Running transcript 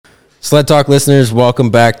Sled Talk listeners, welcome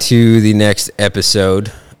back to the next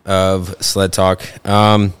episode of Sled Talk.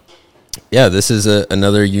 This is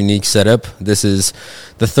another unique setup. This is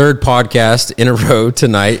the third podcast in a row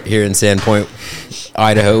tonight here in Sandpoint,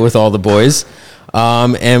 Idaho, with all the boys.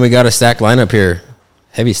 And we got a stacked lineup here.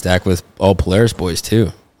 Heavy stack with all Polaris boys, too.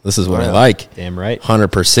 This is what I like. Damn right.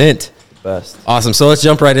 100%. Best. Awesome. So let's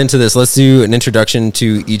jump right into this. Let's do an introduction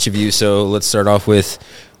to each of you. So let's start off with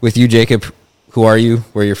you, Jacob. Who are you?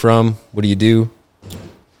 Where you're from? What do you do?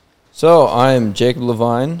 So I'm Jacob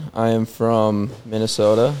Levine. I am from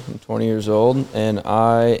Minnesota. I'm 20 years old, and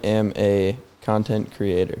I am a content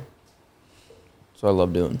creator. So I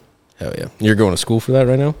love doing. Hell yeah. You're going to school for that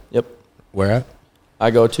right now? Yep. Where at?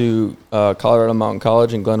 I go to Colorado Mountain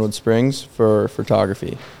College in Glenwood Springs for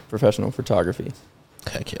photography, professional photography.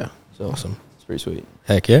 Heck yeah. So Awesome. It's pretty sweet.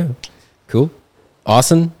 Heck yeah. Cool.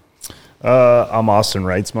 Austin? I'm Austin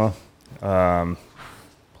Reitzma.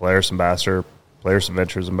 Polaris Ambassador, Polaris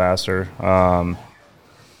Adventures Ambassador, out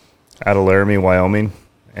of Laramie, Wyoming,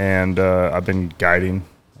 and I've been guiding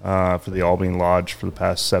for the Albany Lodge for the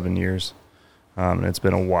past 7 years, and it's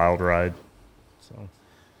been a wild ride. So,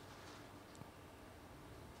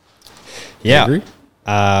 Yeah. Avery?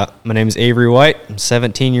 My name is Avery White. I'm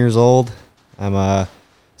 17 years old. I'm a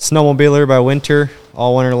snowmobiler by winter,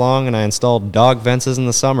 all winter long, and I install dog fences in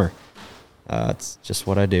the summer. It's just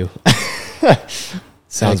what I do.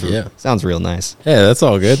 Sounds real nice. Yeah, that's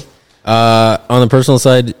all good. On the personal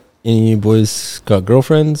side, any of you boys got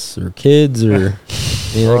girlfriends or kids or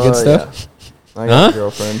any of that good stuff? Yeah. I got a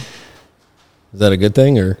girlfriend. Is that a good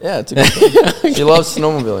thing? Or Yeah, it's a good thing. She loves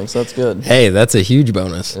snowmobiling, so that's good. hey, that's a huge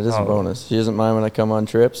bonus. It is a bonus. She doesn't mind when I come on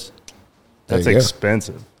trips. that's There you go.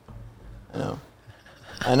 expensive.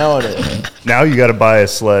 I know it is. Now you got to buy a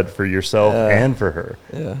sled for yourself Yeah. and for her.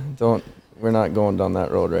 Yeah, we're not going down that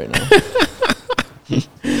road right now.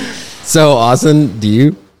 So, Austin, do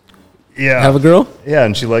you Yeah. have a girl? Yeah,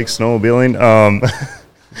 and she likes snowmobiling.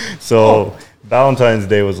 Valentine's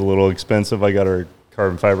Day was a little expensive. I got her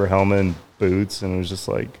carbon fiber helmet and boots, and it was just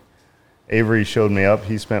like, Avery showed me up.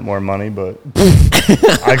 He spent more money, but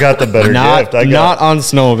I got the better gift. Not on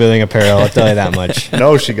snowmobiling apparel, I'll tell you that much.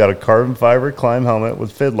 No, she got a carbon fiber climb helmet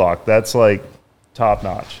with fidlock. That's like top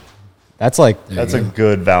notch. That's like That's a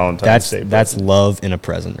good Valentine's Day. that's love in a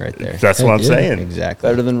present right there. That's what I'm Yeah. saying. Exactly.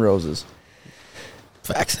 Better than roses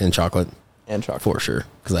Facts. And chocolate, and chocolate. for sure,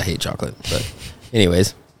 because I hate chocolate. But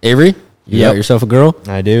anyways, Avery, you Yep. got yourself a girl?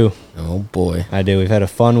 I do. Oh, boy. I do. We've had a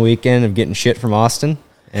fun weekend of getting shit from Austin,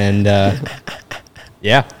 and it's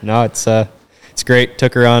great.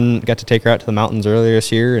 Got to take her out to the mountains earlier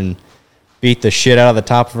this year and beat the shit out of the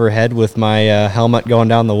top of her head with my helmet going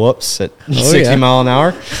down the whoops at 60 mile an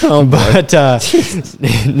hour. Oh, but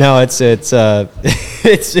no, it's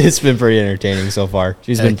been pretty entertaining so far.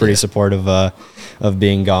 She's been pretty supportive of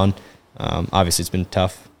being gone. Obviously, it's been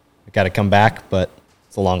tough. I got to come back, but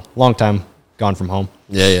it's a long time gone from home.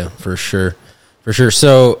 Yeah, for sure. For sure.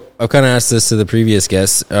 So I've kind of asked this to the previous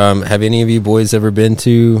guests. Have any of you boys ever been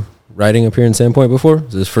to riding up here in Sandpoint before?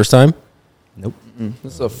 Is this first time? Nope.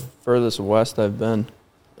 This is the furthest west I've been.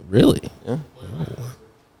 Really? Yeah.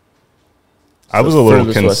 I was the a little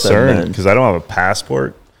furthest west I've concerned been. because I don't have a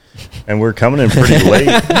passport, and we're coming in pretty late.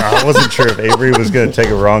 I wasn't sure if Avery was going to take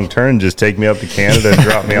a wrong turn, just take me up to Canada and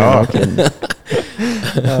drop me off.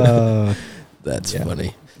 That's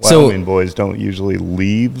funny. Wyoming boys don't usually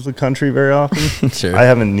leave the country very often. Sure. I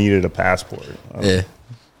haven't needed a passport. Yeah,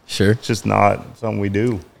 sure. It's just not something we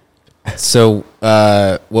do. So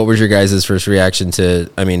what was your guys' first reaction to,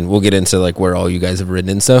 I mean, we'll get into like where all you guys have ridden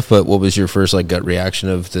and stuff, but what was your first like gut reaction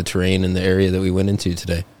of the terrain in the area that we went into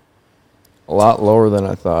today? A lot lower than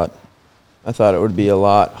I thought. I thought it would be a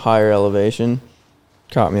lot higher elevation.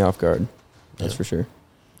 Caught me off guard. That's for sure.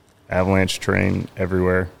 Avalanche terrain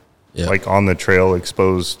everywhere. Yeah. Like on the trail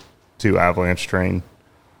exposed to avalanche terrain.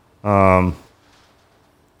 That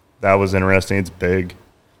was interesting. It's big.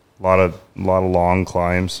 A lot of long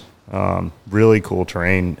climbs. Really cool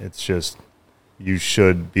terrain. It's just, you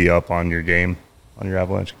should be up on your game, on your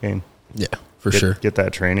avalanche game. Yeah, for sure. Get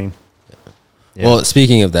that training. Yeah. Well,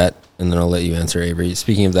 speaking of that, and then I'll let you answer, Avery.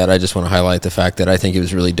 Speaking of that, I just want to highlight the fact that I think it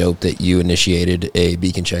was really dope that you initiated a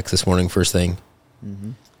beacon check this morning first thing.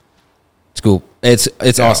 Mm-hmm. It's cool.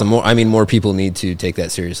 It's awesome. More people need to take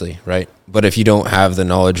that seriously, right? But if you don't have the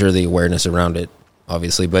knowledge or the awareness around it,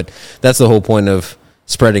 obviously, but that's the whole point of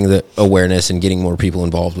spreading the awareness and getting more people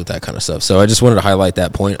involved with that kind of stuff. So I just wanted to highlight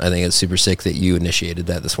that point. I think it's super sick that you initiated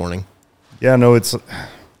that this morning. Yeah, no, it's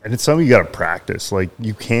something you got to practice. Like,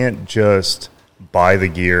 you can't just buy the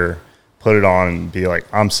gear, put it on, and be like,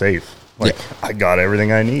 I'm safe. Like, I got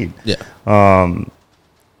everything I need. Yeah.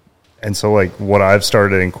 And so, like, what I've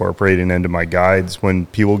started incorporating into my guides, when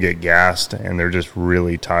people get gassed and they're just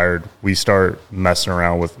really tired, we start messing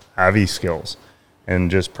around with AVI skills and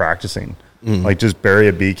just practicing. Like, just bury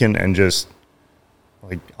a beacon and just,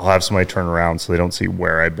 like, I'll have somebody turn around so they don't see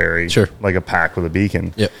where I bury, like, a pack with a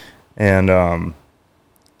beacon. Yep. And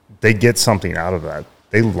they get something out of that.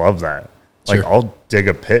 They love that. Like, I'll dig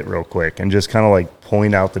a pit real quick and just kind of, like,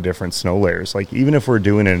 point out the different snow layers. Like, even if we're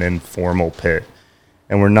doing an informal pit,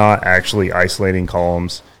 and we're not actually isolating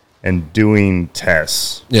columns and doing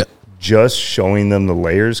tests. Yeah. Just showing them the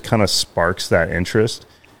layers kind of sparks that interest.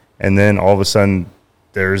 And then all of a sudden,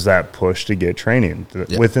 there's that push to get training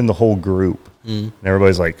within the whole group. And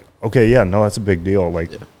everybody's like, okay, yeah, no, that's a big deal.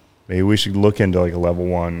 Like, maybe we should look into, like, a level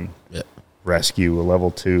 1 rescue, a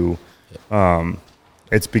level 2.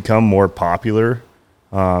 It's become more popular.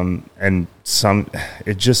 And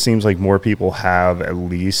it just seems like more people have at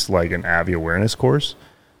least like an AVI awareness course,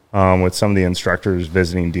 with some of the instructors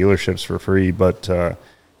visiting dealerships for free, but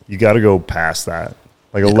you got to go past that.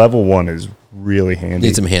 Like a level 1 is really handy.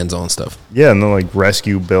 Need some hands-on stuff. Yeah, and then like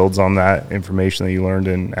rescue builds on that information that you learned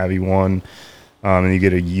in AVI 1, and you get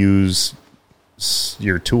to use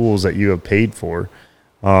your tools that you have paid for.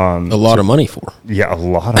 A lot of money for. Yeah, a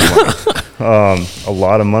lot of money. A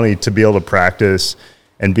lot of money to be able to practice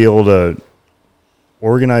and be able to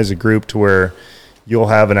organize a group to where you'll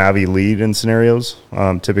have an AVI lead in scenarios,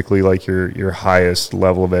 typically like your highest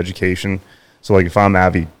level of education. So like if I'm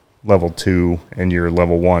AVI level 2 and you're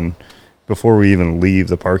level 1, before we even leave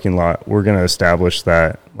the parking lot, we're going to establish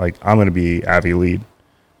that like I'm going to be AVI lead.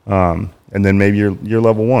 And then maybe you're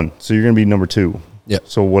level 1, so you're going to be number 2. Yeah.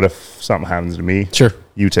 So what if something happens to me? Sure.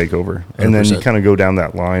 You take over. 100%. And then you kind of go down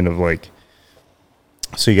that line of like,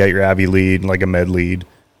 so you got your AVI lead, like a med lead,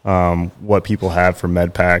 what people have for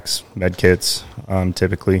med packs, med kits,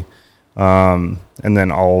 typically. And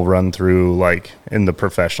then I'll run through like in the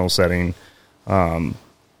professional setting,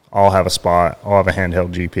 I'll have a spot, I'll have a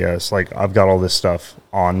handheld GPS. Like I've got all this stuff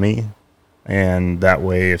on me. And that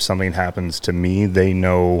way, if something happens to me, they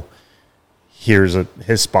know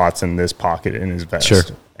his spot's in this pocket in his vest. Sure.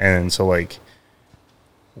 And so like,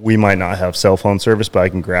 we might not have cell phone service, but I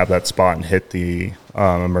can grab that spot and hit the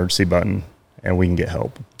emergency button, and we can get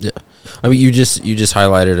help. Yeah, I mean, you just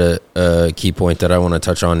highlighted a key point that I want to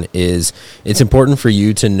touch on. Is it's important for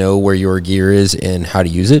you to know where your gear is and how to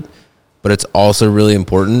use it, but it's also really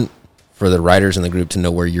important for the riders in the group to know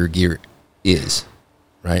where your gear is.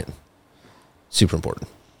 Right, super important.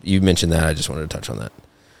 You mentioned that. I just wanted to touch on that.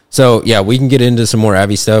 So yeah, we can get into some more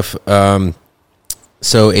AVI stuff.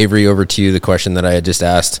 So Avery, over to you. The question that I had just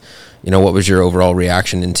asked, what was your overall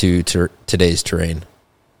reaction into today's terrain?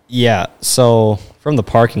 Yeah. So from the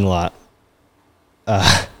parking lot,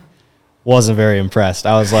 wasn't very impressed.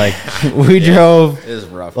 I was like, we drove it was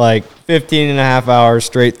rough. like 15 and a half hours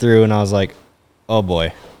straight through. And I was like, oh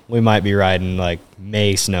boy, we might be riding like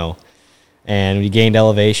May snow. And we gained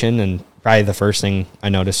elevation. And probably the first thing I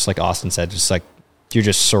noticed, like Austin said, just like, you're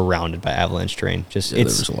just surrounded by avalanche terrain. There's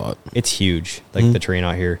a lot. It's huge, like the terrain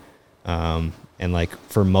out here. And like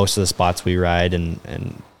for most of the spots we ride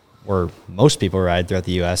and where most people ride throughout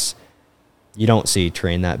the U.S., you don't see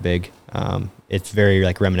terrain that big. It's very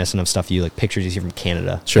like reminiscent of stuff like pictures you see from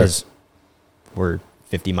Canada. Sure. Because we're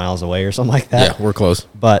 50 miles away or something like that. Yeah, we're close.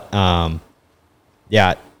 But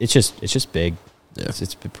yeah, it's just big. Yeah.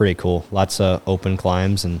 It's pretty cool. Lots of open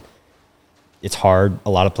climbs, and it's hard. A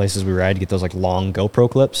lot of places we ride to get those like long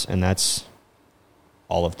GoPro clips, and that's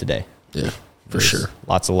all of today. Yeah, for There's sure.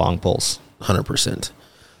 Lots of long pulls. 100%.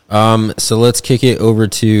 So let's kick it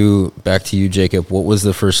back to you, Jacob. What was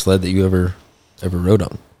the first sled that you ever rode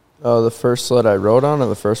on? Oh, the first sled I rode on, or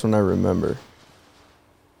the first one I remember?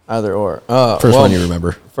 Either or. First one you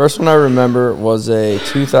remember. First one I remember was a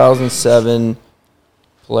 2007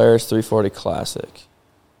 Polaris 340 Classic.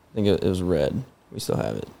 I think it was red. We still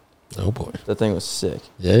have it. Oh boy, That thing was sick.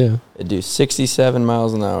 yeah. It'd do 67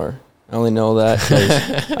 miles an hour. I only know that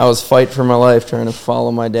because I was fighting for my life trying to follow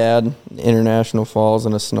my dad in International Falls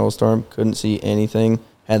in a snowstorm. Couldn't see anything.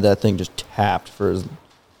 Had that thing just tapped felt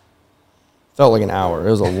like an hour.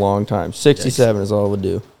 It was a long time. 67 is all it would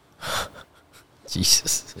do.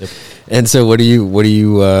 Jesus. Yep. And so what are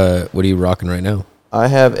you rocking right now? I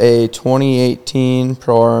have a 2018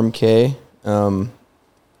 Pro RMK.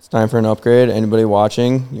 It's time for an upgrade. Anybody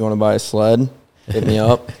watching, you want to buy a sled, hit me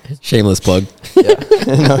up. Shameless plug. Yeah,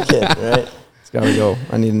 no kidding, right? It's got to go.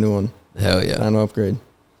 I need a new one. Hell yeah. Time to upgrade.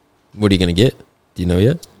 What are you going to get? Do you know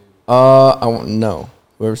yet? I won't, no.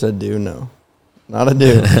 Whoever said do, no. Not a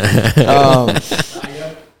do. No.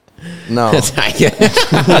 Yeah.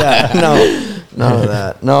 Yeah, no. None of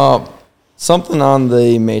that. No. something on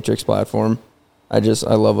the Matrix platform. I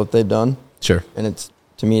love what they've done, Sure. and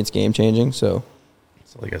to me it's game changing. So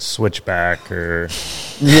It's like a switchback or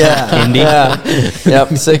yeah, Indy. yeah, yep,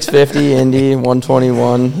 650 Indy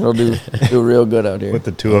 121. It'll do real good out here. with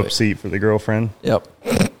the 2-up seat for the girlfriend. Yep,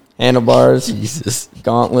 handlebars, Jesus.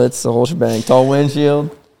 gauntlets, the whole shebang, tall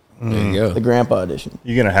windshield, There you go. the grandpa edition.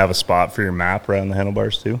 You gonna have a spot for your map around the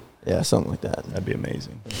handlebars too? Yeah, something like that. That'd be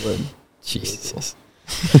amazing. Jesus.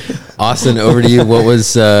 Austin, over to you. What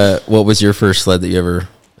was your first sled that you ever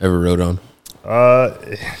rode on?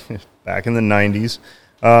 Back in the 90s.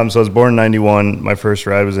 So I was born in 91. My first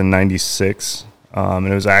ride was in 96. And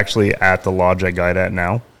it was actually at the lodge I guide at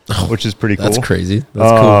now, which is pretty cool. That's crazy.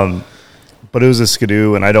 That's cool. But it was a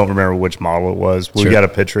Skidoo, and I don't remember which model it was. We Sure. got a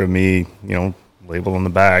picture of me, labeled on the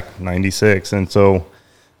back, 96. And so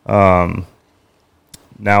now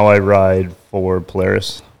I ride for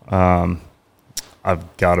Polaris.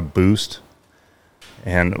 I've got a Boost.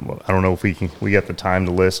 And I don't know if we get the time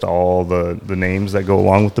to list all the names that go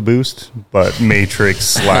along with the Boost, but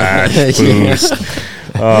Matrix / Boost,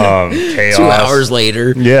 Chaos. 2 hours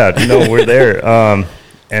later. Yeah, no, we're there.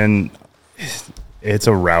 And it's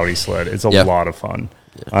a rowdy sled. It's a lot of fun.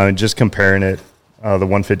 Just comparing it, the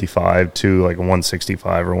 155 to like a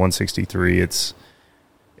 165 or 163,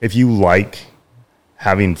 if you like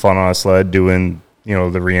having fun on a sled, doing,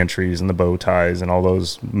 the reentries and the bow ties and all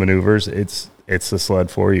those maneuvers, it's the sled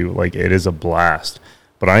for you. Like, it is a blast.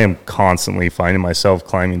 But I am constantly finding myself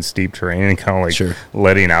climbing steep terrain and kind of like Sure.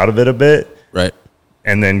 letting out of it a bit. Right.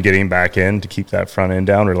 And then getting back in to keep that front end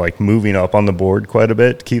down, or like moving up on the board quite a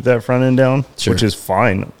bit to keep that front end down, Sure. which is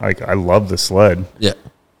fine. Like, I love the sled. Yeah.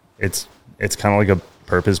 It's kind of like a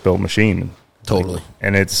purpose-built machine. Totally.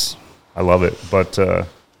 And I love it. But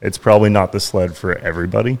it's probably not the sled for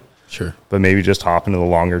everybody. Sure. But maybe just hop into the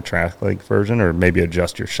longer track like version, or maybe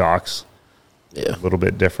adjust your shocks Yeah. a little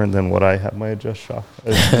bit different than what I have my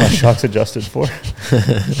my shocks adjusted for.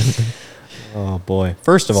 Oh boy!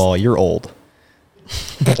 First of all, you're old.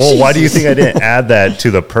 Well, why do you think I didn't add that to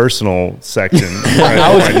the personal section?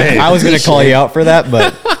 I was going to call you out for that,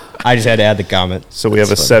 but I just had to add the comment. So we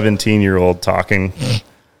have a 17-year-old talking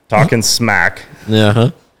smack Yeah.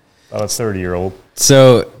 Huh. about a 30-year-old.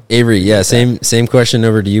 So Avery, yeah, same question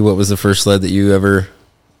over to you. What was the first sled that you ever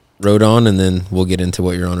rode on, and then we'll get into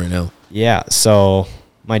what you're on right now. Yeah, so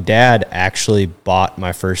my dad actually bought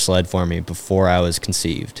my first sled for me before I was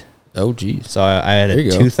conceived. Oh, geez. So I had There a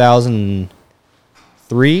you go.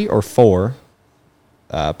 2003 or 4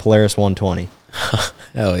 Polaris 120.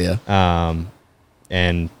 Hell yeah.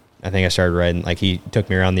 And I think I started riding, like, he took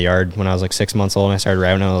me around the yard when I was like 6 months old, and I started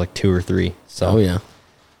riding when I was like 2 or 3. So Oh yeah.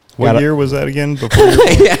 What year was that again? Before you were born?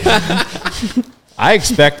 I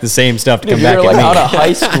expect the same stuff to come Dude, back you're like at me. out of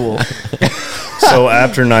high school. So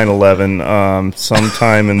after 9/11,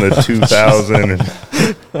 sometime in the 2000.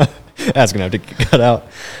 That's gonna have to get cut out.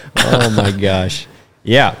 Oh my gosh.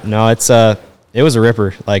 Yeah, no, it was a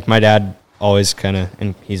ripper. Like, my dad always kind of,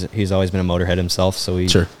 and he's always been a motorhead himself, so he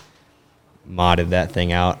Sure. modded that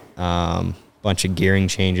thing out. Bunch of gearing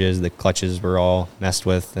changes. The clutches were all messed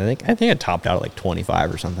with. I think it topped out at like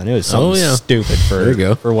 25 or something. It was something stupid There you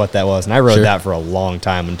go. for what that was. And I rode Sure. that for a long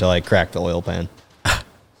time until I cracked the oil pan.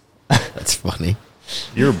 That's funny.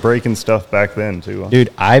 You were breaking stuff back then too. Huh?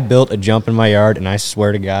 Dude, I built a jump in my yard, and I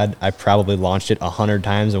swear to God, I probably launched it 100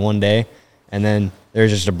 times in one day. And then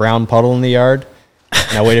there's just a brown puddle in the yard,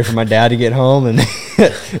 and I waited for my dad to get home, and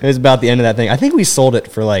it was about the end of that thing. I think we sold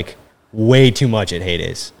it for like way too much at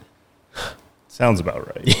Heydays. Sounds about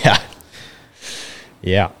right. Yeah.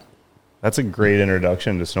 Yeah. That's a great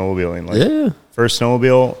introduction to snowmobiling. Like, Yeah. first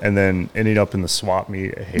snowmobile, and then ending up in the swap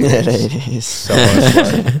meet. I hate It it. is. So much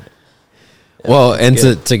fun. Well, and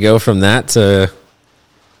to go from that to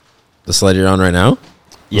the sled you're on right now,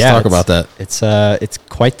 let's talk about that. It's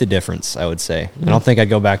quite the difference, I would say. I don't think I'd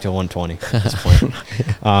go back to 120 at this point.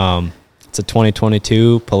 It's a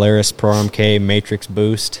 2022 Polaris Pro MK Matrix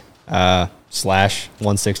Boost /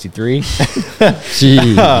 163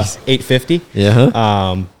 Jeez. 850.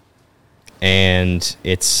 Yeah. And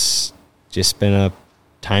it's just been a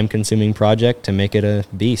time-consuming project to make it a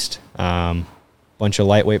beast. Bunch of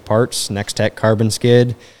lightweight parts, Nex-Tech carbon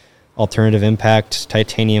skid, alternative impact,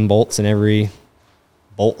 titanium bolts in every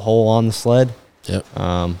bolt hole on the sled. Yep.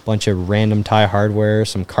 Bunch of random tie hardware,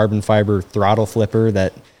 some carbon fiber throttle flipper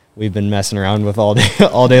that we've been messing around with all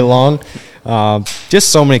day long. Just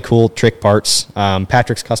so many cool trick parts.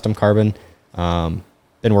 Patrick's Custom Carbon,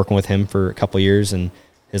 been working with him for a couple years, and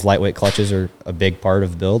his lightweight clutches are a big part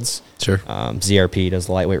of builds. Sure. ZRP does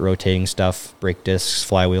the lightweight rotating stuff, brake discs,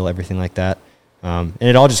 flywheel, everything like that. And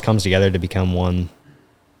it all just comes together to become one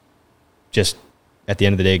just at the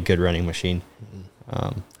end of the day, good running machine.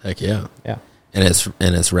 Heck yeah. Yeah. And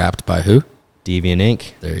it's wrapped by who? Deviant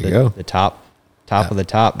Inc. There you go. The top of the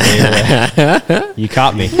top. You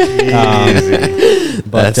caught me.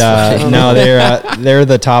 But no, they're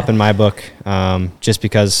the top in my book. Just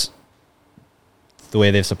because the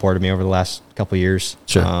way they've supported me over the last couple of years.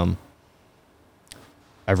 Sure.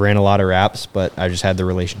 I've ran a lot of wraps, but I just had the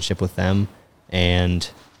relationship with them, and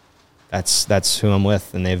that's who I'm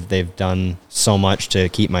with. And they've done so much to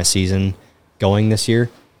keep my season going this year.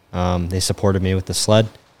 They supported me with the sled,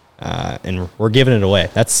 and we're giving it away.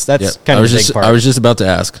 That's kind of a big part. I was just about to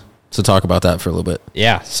ask, so talk about that for a little bit.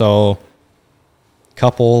 Yeah, so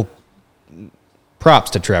couple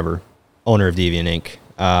props to Trevor, owner of Deviant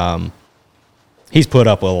Inc. He's put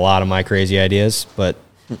up with a lot of my crazy ideas, but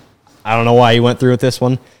I don't know why he went through with this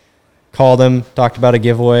one. Called him, talked about a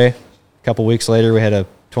giveaway. A couple weeks later, we had a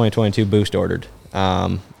 2022 boost ordered,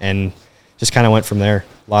 and just kind of went from there.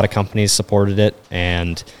 A lot of companies supported it,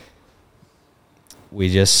 and we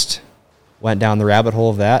just went down the rabbit hole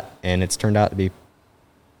of that, and it's turned out to be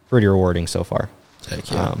pretty rewarding so far. Heck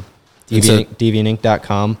yeah.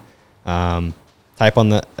 Deviantinc.com. Tap on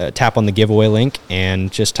the giveaway link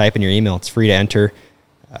and just type in your email. It's free to enter.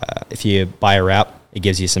 If you buy a wrap, it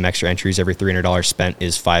gives you some extra entries. Every $300 spent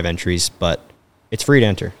is 5 entries, but it's free to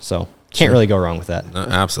enter, so can't really go wrong with that. No,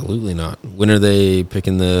 absolutely not. When are they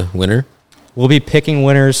picking the winner? We'll be picking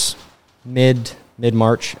winners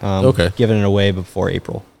mid-March. Okay. Giving it away before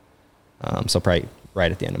April. So probably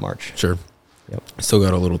right at the end of March. Sure. Yep. Still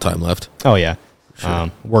got a little time left. Oh, yeah.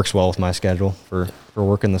 Sure. Works well with my schedule for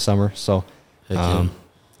work in the summer. So Heck yeah.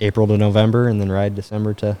 April to November, and then ride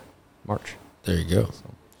December to March. There you go.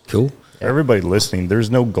 Cool. For everybody listening, there's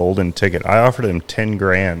no golden ticket. I offered him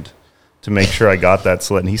 $10,000 to make sure I got that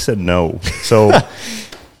sled, and he said no. So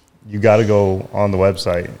you got to go on the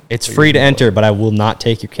website. It's free to enter, but I will not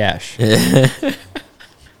take your cash.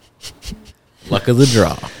 Luck of the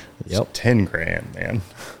draw. Yep. $10,000, man.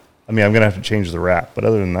 I mean, I'm gonna have to change the wrap, but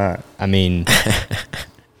other than that, I mean,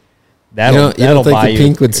 that'll think buy the you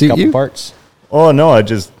pink would a suit couple you? parts. oh no,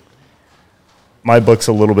 my book's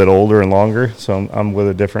a little bit older and longer, so I'm with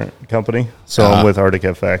a different company. So I'm with Arctic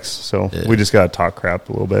FX. So we just gotta talk crap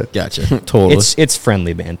a little bit. Gotcha. Totally. It's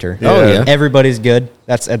friendly banter. Yeah. Oh, yeah. Everybody's good.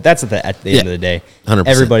 That's at the end of the day. 100%.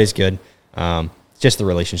 Everybody's good. Just the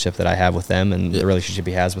relationship that I have with them, and the relationship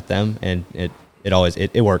he has with them, and it always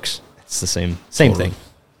works. It's the same thing.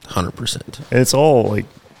 100%. And it's all like,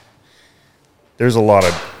 there's a lot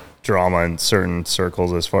of drama in certain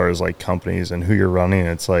circles as far as like companies and who you're running.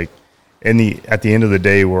 It's like, at the end of the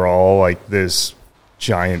day, we're all like this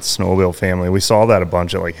giant snowmobile family. We saw that a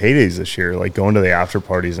bunch at like heydays this year, like going to the after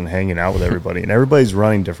parties and hanging out with everybody, and everybody's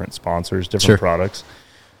running different sponsors, different products.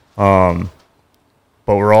 But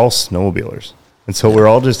we're all snowmobilers. And so we're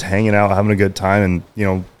all just hanging out, having a good time,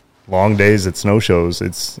 and, long days at snow shows.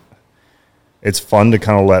 It's fun to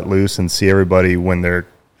kind of let loose and see everybody when they're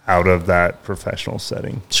out of that professional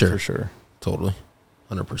setting. Sure. For sure. Totally.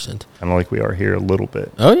 100%. Kind of like we are here a little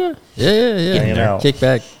bit. Oh, yeah. Yeah. Hanging out. Kick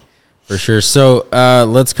back. For sure. So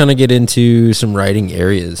let's kind of get into some riding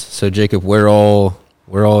areas. So, Jacob, where all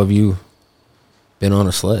have you been on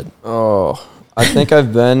a sled? Oh, I think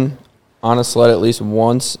I've been on a sled at least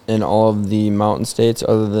once in all of the mountain states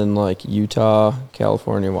other than like Utah,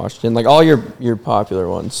 California, Washington, like all your popular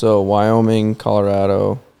ones. So Wyoming,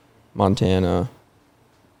 Colorado, Montana,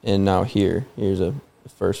 and now here's a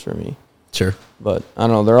first for me. Sure. But I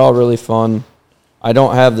don't know, they're all really fun. I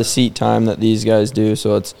don't have the seat time that these guys do,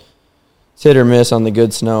 so it's hit or miss on the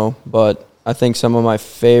good snow. But I think some of my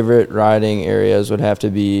favorite riding areas would have to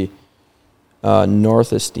be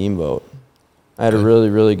north of Steamboat. I had a really,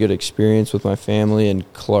 really good experience with my family in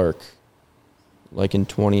Clark, like in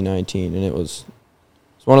 2019, and it's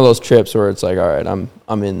one of those trips where it's like, all right,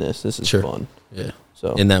 I'm in this. This is fun. Yeah.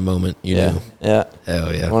 So in that moment, you knew. Yeah.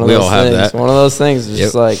 Hell yeah. We all have that. One of those things. It's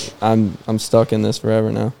just like I'm stuck in this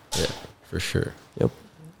forever now. Yeah, for sure. Yep.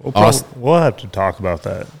 We'll have to talk about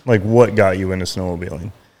that. Like, what got you into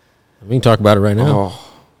snowmobiling? We can talk about it right now. Oh,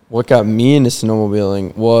 what got me into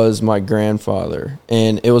snowmobiling was my grandfather.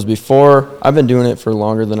 And it was before, I've been doing it for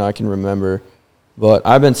longer than I can remember. But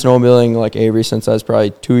I've been snowmobiling like Avery since I was probably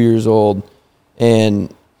 2 years old.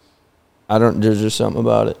 And there's just something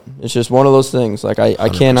about it. It's just one of those things. Like, I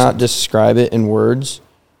cannot describe it in words.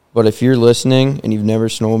 But if you're listening and you've never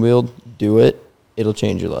snowmobiled, do it. It'll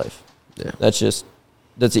change your life. Yeah. That's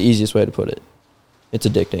the easiest way to put it. It's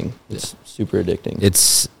addicting. It's super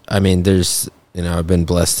addicting. I've been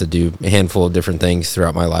blessed to do a handful of different things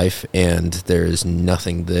throughout my life, and there's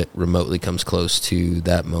nothing that remotely comes close to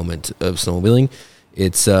that moment of snowmobiling.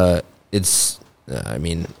 It's it's, I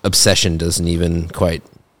mean, obsession doesn't even quite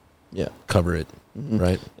Yeah. cover it,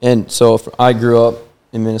 right? And so I grew up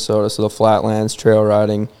in Minnesota, so the flatlands, trail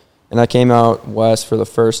riding, and I came out west for the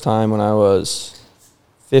first time when I was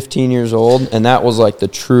 15 years old, and that was like the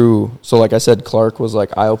true. So like I said, Clark was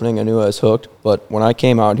like eye-opening. I knew I was hooked, but when I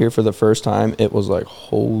came out here for the first time, it was like,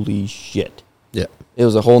 holy shit. Yeah. It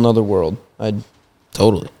was a whole nother world.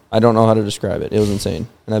 Totally. I don't know how to describe it. It was insane,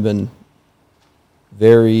 and I've been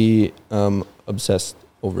very obsessed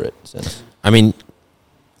over it since. I mean,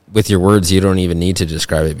 with your words, you don't even need to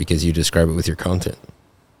describe it because you describe it with your content.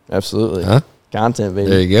 Absolutely. Huh? Content, baby.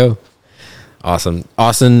 There you go. Awesome.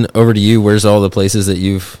 Austin, over to you. Where's all the places that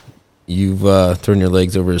you've thrown your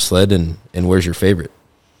legs over a sled, and where's your favorite?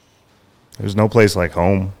 There's no place like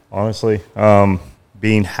home, honestly.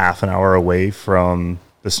 Being half an hour away from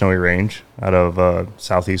the Snowy Range out of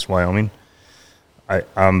southeast Wyoming,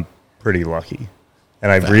 I'm pretty lucky.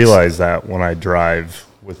 And I've realized that when I drive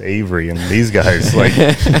with Avery and these guys, like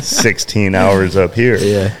 16 hours up here.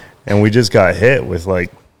 Yeah. And we just got hit with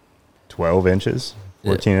like 12 inches,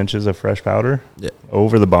 14 inches of fresh powder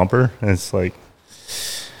over the bumper. And it's like,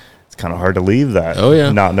 it's kind of hard to leave that. Oh,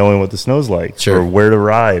 yeah. Not knowing what the snow's like or where to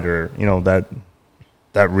ride, or, you know, that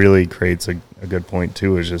really creates a good point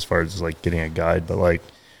too, is as far as like getting a guide. But like,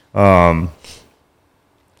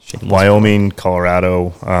 Wyoming,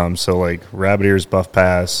 Colorado, so like Rabbit Ears, Buff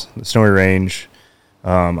Pass, the Snowy Range.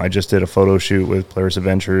 I just did a photo shoot with Polaris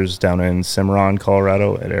Adventures down in Cimarron,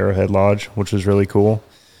 Colorado at Arrowhead Lodge, which was really cool.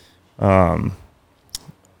 I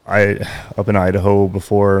up in Idaho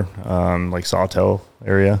before, like Sawtell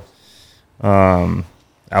area,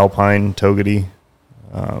 Alpine, Togety,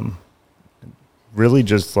 really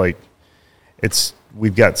just like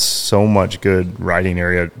we've got so much good riding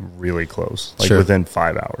area really close, like within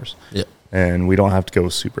 5 hours. Yeah. And we don't have to go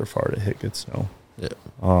super far to hit good snow. Yeah.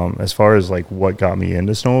 As far as like what got me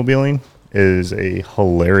into snowmobiling is a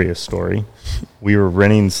hilarious story. We were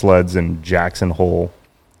renting sleds in Jackson Hole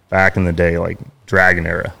back in the day, like Dragon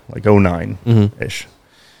era, like 09-ish.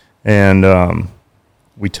 And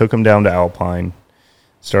we took them down to Alpine,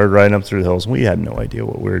 started riding up through the hills. We had no idea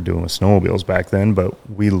what we were doing with snowmobiles back then, but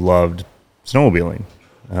we loved snowmobiling.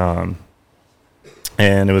 And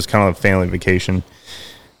it was kind of a family vacation.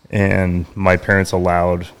 And my parents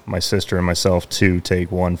allowed my sister and myself to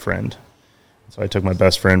take one friend. So I took my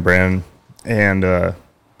best friend, Brandon. And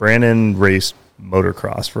Brandon raced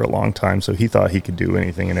motocross for a long time, so he thought he could do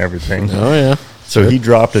anything and everything. Oh, yeah. So he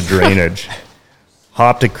dropped a drainage,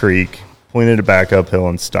 hopped a creek, pointed it back uphill,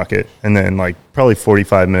 and stuck it. And then, like, probably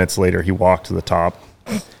 45 minutes later, he walked to the top.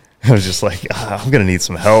 I was just like, I'm going to need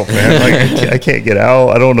some help, man. Like, I can't get out.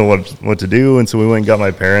 I don't know what to do. And so we went and got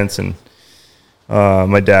my parents, and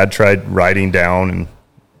my dad tried riding down and,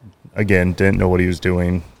 again, didn't know what he was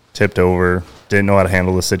doing, tipped over, didn't know how to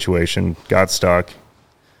handle the situation, got stuck.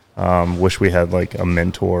 Wish we had, like, a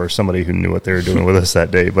mentor or somebody who knew what they were doing with us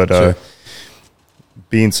that day. But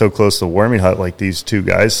being so close to the warming hut, like, these two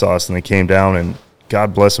guys saw us, and they came down, and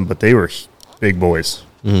God bless them, but they were big boys.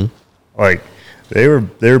 Mm-hmm. Like, they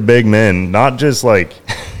were big men, not just, like,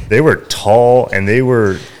 they were tall, and they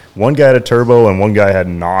were – one guy had a turbo and one guy had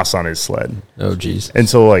NOS on his sled. Oh, geez. And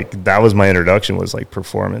so, like, that was my introduction, was, like,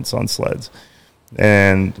 performance on sleds.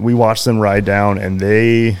 And we watched them ride down, and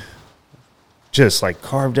they just, like,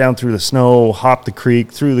 carved down through the snow, hopped the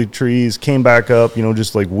creek, through the trees, came back up, you know,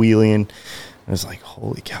 just, like, wheeling. And I was like,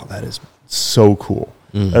 holy cow, that is so cool.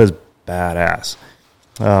 That is badass.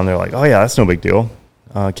 They're like, oh, yeah, that's no big deal.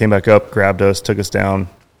 Came back up, grabbed us, took us down,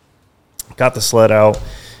 got the sled out.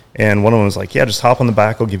 And one of them was like, yeah, just hop on the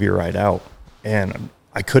back. I'll give you a ride out. And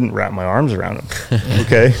I couldn't wrap my arms around him.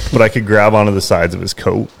 Okay. But I could grab onto the sides of his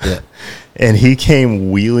coat. Yeah. And he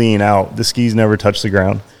came wheeling out. The skis never touched the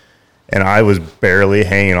ground. And I was barely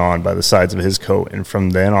hanging on by the sides of his coat. And from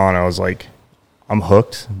then on, I was like, I'm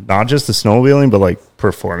hooked. Not just the snowmobiling, but like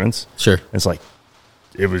performance. Sure. It's like,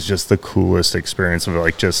 it was just the coolest experience of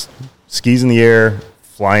like just skis in the air,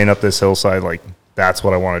 flying up this hillside. Like, that's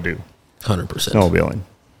what I want to do. 100%. Snowmobiling.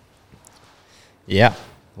 Yeah.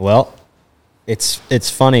 Well, it's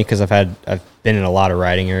funny because I've been in a lot of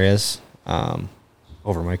riding areas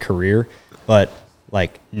over my career, but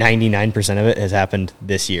like 99% of it has happened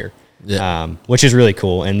this year, which is really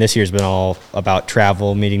cool. And this year's been all about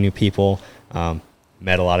travel, meeting new people,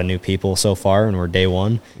 met a lot of new people so far, and we're day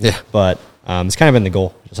one. Yeah. But it's kind of been the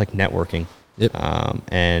goal, just like networking. Yep.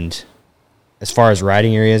 And as far as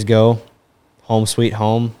riding areas go, home sweet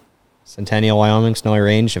home, Centennial, Wyoming, Snowy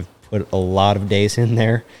Range, have put a lot of days in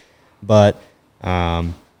there. But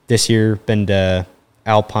this year, been to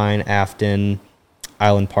Alpine, Afton,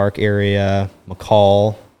 Island Park area,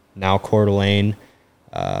 McCall, now Coeur d'Alene,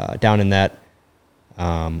 down in that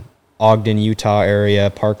Ogden, Utah area,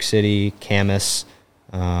 Park City, Camas,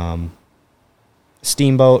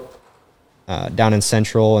 Steamboat, down in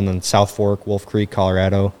Central, and then South Fork, Wolf Creek,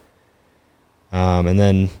 Colorado. And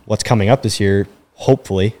then what's coming up this year,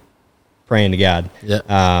 hopefully, praying to God,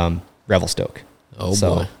 Revelstoke. Oh,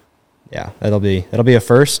 so, boy. Yeah, that'll be a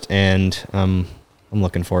first, and I'm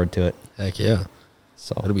looking forward to it. Heck yeah.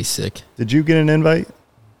 So That'll be sick. Did you get an invite?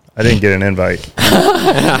 I didn't get an invite.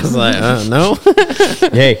 I was like, no.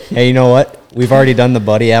 hey, you know what? We've already done the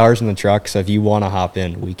buddy hours in the truck, so if you want to hop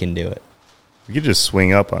in, we can do it. We could just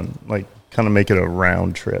swing up on, like, kind of make it a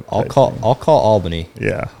round trip. I'll type call thing. Albany.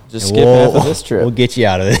 Yeah. Just And skip half of this trip. We'll get you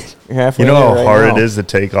out of it. You're halfway You know there how right hard now. it is to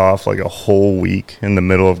take off like a whole week in the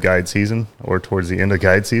middle of guide season or towards the end of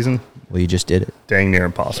guide season? Well, you just did it. Dang near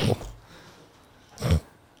impossible.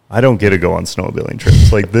 I don't get to go on snowmobiling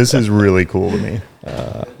trips. Like, this is really cool to me.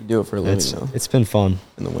 You do it for a living, though, It's been fun.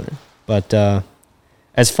 in the winter. But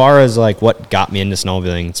as far as like what got me into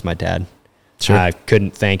snowmobiling, it's my dad. Sure. I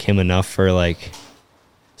couldn't thank him enough for like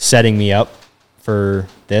setting me up for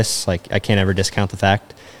this. Like I can't ever discount the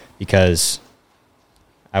fact because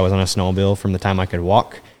I was on a snowmobile from the time I could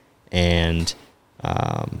walk, and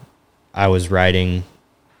I was riding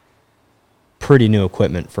pretty new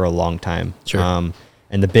equipment for a long time. Sure.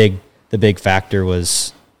 And the big factor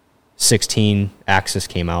was 16 Axis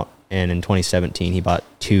came out, and in 2017 he bought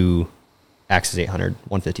 2 Axis 800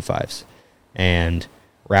 155s and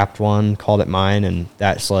wrapped one, called it mine, and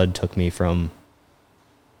that sled took me from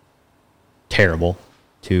terrible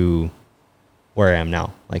to where I am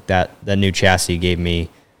now. Like that new chassis gave me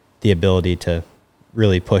the ability to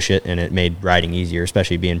really push it, and it made riding easier,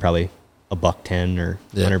 especially being probably $110 or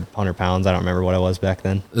 100 pounds. I don't remember what I was back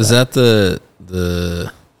then. Is that the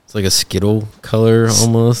it's like a Skittle color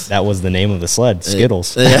almost? That was the name of the sled,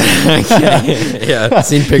 Skittles. Yeah. I've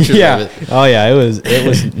seen pictures Yeah. of it. Oh yeah, it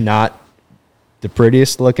was not the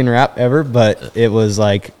prettiest looking wrap ever, but it was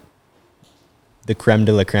like the creme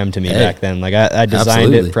de la creme to me back then. Like I designed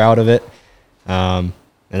Absolutely. it, proud of it. And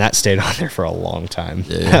that stayed on there for a long time.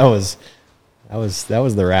 Yeah. That was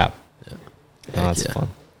the wrap. Yeah. Oh, that's yeah. fun.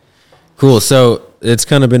 Cool. So it's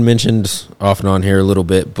kind of been mentioned off and on here a little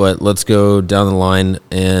bit, but let's go down the line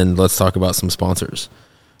and let's talk about some sponsors.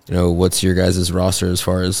 You know, what's your guys' roster as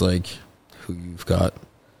far as like who you've got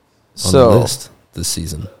on the list this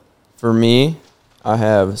season? For me, I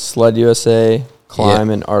have Sled USA,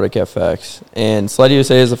 Climb, and Arctic FX. And Sled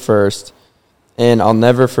USA is the first. And I'll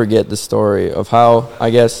never forget the story of how,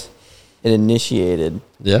 I guess, it initiated.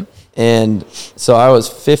 Yeah. And so I was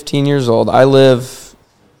 15 years old. I live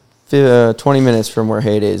 20 minutes from where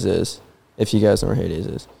Heydays is, if you guys know where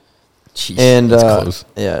Heydays is. Jeez, And that's close.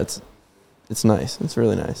 yeah, it's nice. It's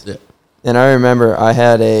really nice. Yeah. And I remember I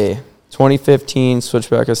had a 2015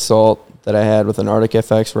 Switchback Assault that I had with an Arctic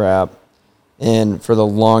FX wrap. And for the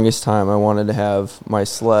longest time, I wanted to have my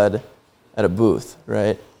sled at a booth,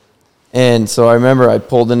 right? And so I remember I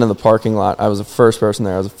pulled into the parking lot. I was the first person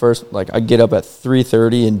there. I was the first, like, I'd get up at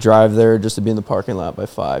 3:30 and drive there just to be in the parking lot by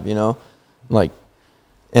 5, you know? Like,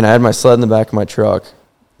 and I had my sled in the back of my truck.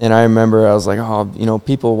 And I remember I was like, oh, you know,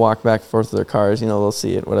 people walk back and forth with their cars, you know, they'll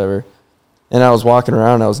see it, whatever. And I was walking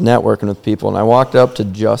around, and I was networking with people, and I walked up to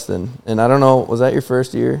Justin. And I don't know, was that your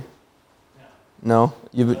first year? No?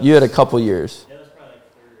 You had a couple years. Yeah, that was probably like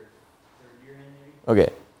third year in maybe.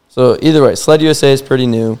 Okay. So either way, Sled USA is pretty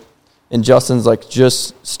new. And Justin's like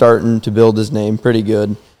just starting to build his name pretty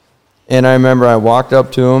good. And I remember I walked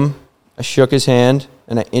up to him, I shook his hand,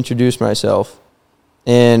 and I introduced myself.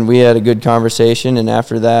 And we had a good conversation. And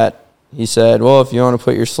after that, he said, well, if you want to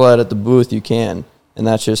put your sled at the booth, you can. And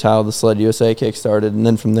that's just how the Sled USA kick started. And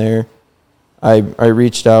then from there, I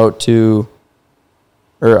reached out to,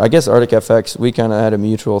 or I guess Arctic FX, we kind of had a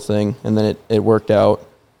mutual thing. And then it worked out.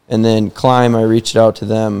 And then Climb, I reached out to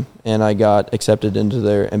them, and I got accepted into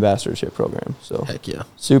their ambassadorship program. So Heck yeah.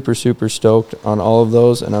 super, super stoked on all of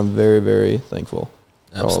those, and I'm very, very thankful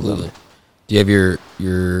for all of them. Absolutely. Do you have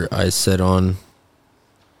your eyes set on?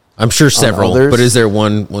 I'm sure several, others? but is there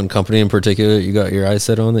one company in particular that you got your eyes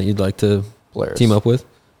set on that you'd like to Polaris. team up with?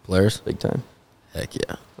 Polaris? Big time. Heck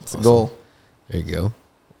yeah. That's the goal. There you go.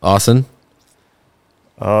 Austin?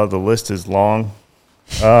 The list is long.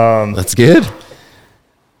 That's good.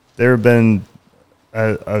 There have been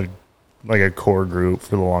a core group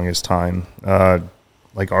for the longest time,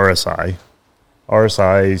 like RSI.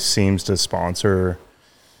 RSI seems to sponsor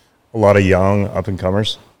a lot of young up and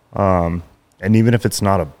comers, and even if it's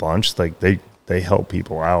not a bunch, like they help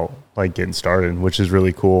people out, like getting started, which is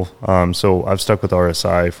really cool. So I've stuck with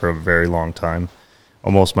RSI for a very long time,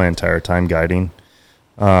 almost my entire time guiding.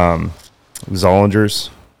 Zollingers,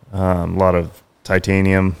 a lot of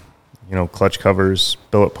titanium, clutch covers,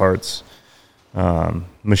 billet parts,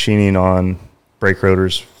 machining on brake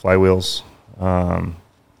rotors, flywheels,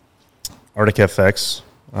 Arctic FX.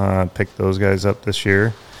 Picked those guys up this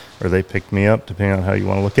year, or they picked me up, depending on how you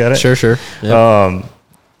want to look at it. Sure. Yep.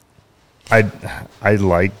 I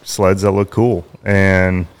like sleds that look cool,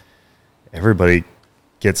 and everybody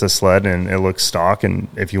gets a sled and it looks stock. And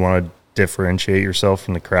if you want to differentiate yourself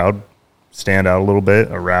from the crowd, stand out a little bit,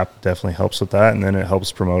 a wrap definitely helps with that, and then it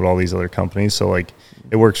helps promote all these other companies. So like,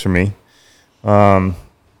 it works for me. And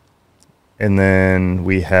then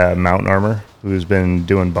we have Mountain Armor, who's been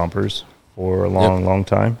doing bumpers for a long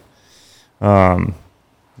time.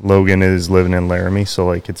 Logan is living in Laramie, so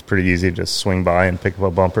like it's pretty easy to just swing by and pick up a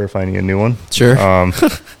bumper if I need a new one. Sure.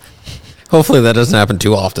 Hopefully that doesn't happen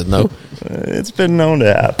too often, though. It's been known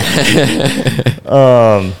to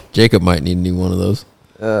happen. Jacob might need a new one of those.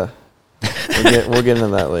 We'll get into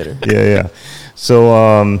that later. Yeah.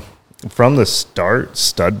 So from the start,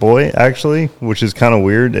 Stud Boy, actually, which is kind of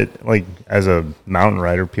weird. It, like, as a mountain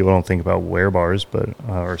rider, people don't think about wear bars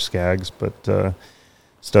or skags, but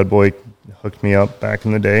Stud Boy hooked me up back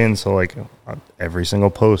in the day, and so like every single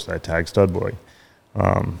post I tag Stud Boy.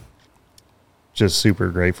 Just super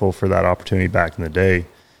grateful for that opportunity back in the day,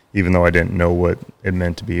 even though I didn't know what it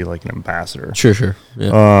meant to be like an ambassador. Sure.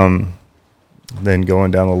 Yeah. Then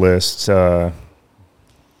going down the list,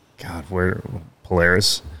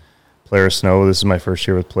 Polaris Snow. This is my first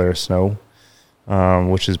year with Polaris Snow,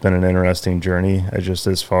 which has been an interesting journey. Just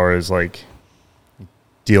as far as like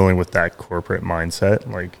dealing with that corporate mindset.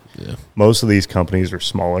 Like, most of these companies are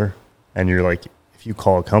smaller, and you're like, if you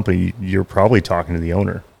call a company, you're probably talking to the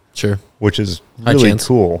owner. Sure. Which is really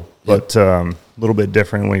cool, but a little bit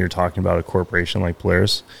different when you're talking about a corporation like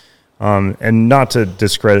Polaris. And not to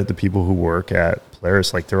discredit the people who work at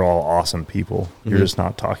Polaris, like, they're all awesome people. You're just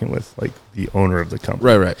not talking with like the owner of the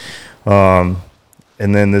company. Right.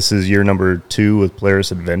 And then this is year number 2 with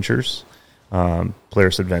Polaris Adventures.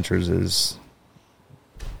 Polaris Adventures is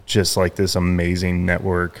just like this amazing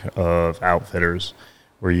network of outfitters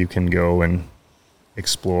where you can go and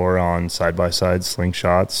explore on side-by-side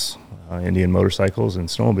slingshots, Indian motorcycles, and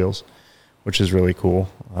snowmobiles, which is really cool.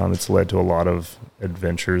 It's led to a lot of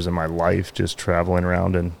adventures in my life, just traveling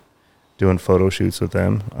around and doing photo shoots with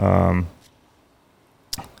them.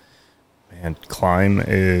 And Climb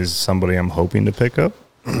is somebody I'm hoping to pick up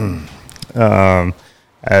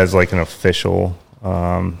as like an official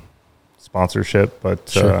sponsorship,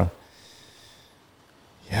 but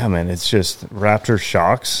yeah, man, it's just Raptor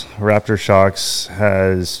Shocks. Raptor Shocks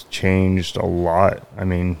has changed a lot. I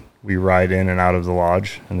mean, we ride in and out of the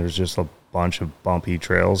lodge, and there's just a bunch of bumpy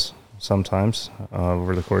trails sometimes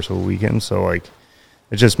over the course of a weekend. So, like,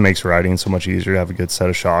 it just makes riding so much easier to have a good set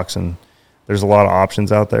of shocks, and there's a lot of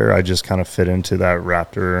options out there. I just kind of fit into that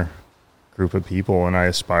Raptor group of people, and I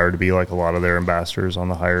aspire to be like a lot of their ambassadors on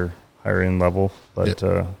the higher end level. But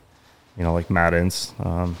like Matt Ince,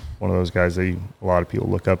 one of those guys that a lot of people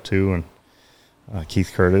look up to, and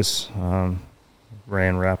Keith Curtis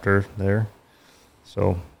ran Raptor there,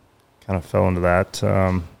 so kind of fell into that.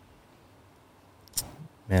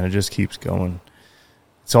 Man, it just keeps going.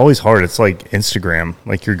 It's always hard. It's like Instagram.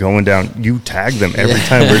 Like, you're going down, you tag them every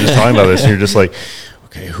time. We're just talking about this, and you're just like,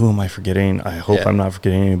 okay, who am I forgetting? I hope I'm not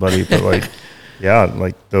forgetting anybody. But like,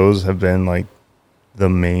 like those have been like the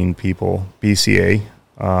main people. BCA.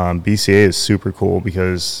 BCA is super cool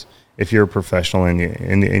because if you're a professional in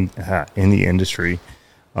the industry,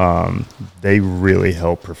 they really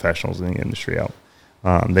help professionals in the industry out.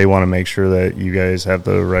 They want to make sure that you guys have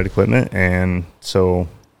the right equipment, and so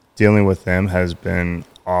dealing with them has been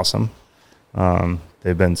awesome.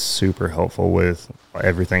 They've been super helpful with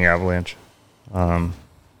everything Avalanche.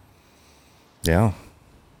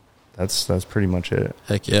 That's pretty much it.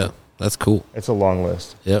 Heck yeah, that's cool. It's a long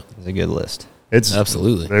list. Yep, It's a good list. It's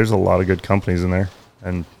absolutely. There's a lot of good companies in there,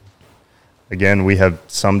 and again, we have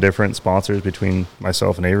some different sponsors between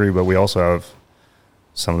myself and Avery, but we also have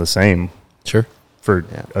some of the same. Sure. For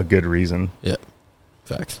a good reason. Yeah.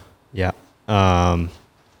 Facts. Yeah. My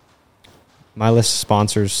list of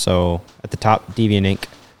sponsors, so at the top, Deviant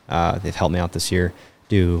Inc. They've helped me out this year.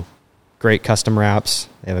 Do great custom wraps.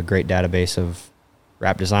 They have a great database of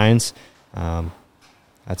wrap designs.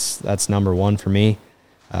 That's number one for me.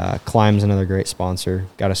 Climb's another great sponsor.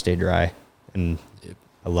 Got to stay dry. And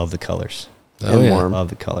I love the colors. Oh, yeah. Love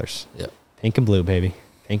the colors. Yep. Pink and blue, baby.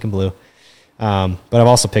 Pink and blue. But I've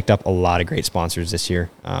also picked up a lot of great sponsors this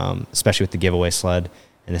year, especially with the giveaway sled.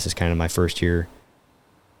 And this is kind of my first year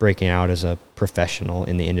breaking out as a professional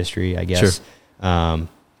in the industry, I guess. Sure.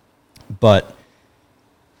 But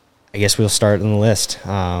I guess we'll start on the list.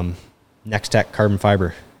 Next Tech carbon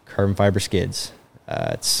fiber skids.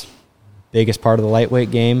 It's biggest part of the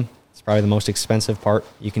lightweight game. It's probably the most expensive part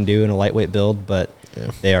you can do in a lightweight build, but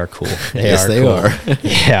they are cool. They are.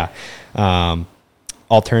 Yeah.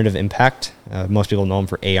 Alternative Impact. Most people know him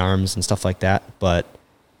for A-arms and stuff like that, but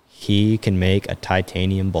he can make a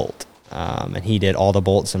titanium bolt. And he did all the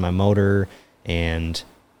bolts in my motor and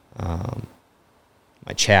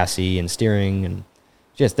my chassis and steering, and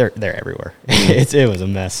just they're everywhere. It was a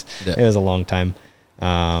mess. Yeah. It was a long time.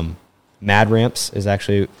 Mad Ramps is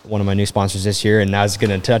actually one of my new sponsors this year, and I was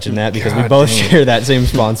going to touch on that because we both share that same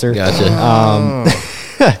sponsor. Gotcha.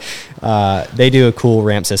 They do a cool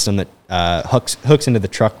ramp system that hooks into the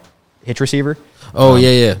truck hitch receiver. Oh,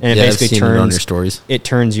 yeah. And it basically turns it on your stories. It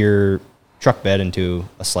turns your truck bed into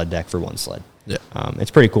a sled deck for one sled. Yeah.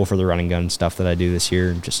 It's pretty cool for the running gun stuff that I do this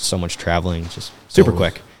year. Just so much traveling, just super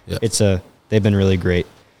quick. Yeah. They've been really great.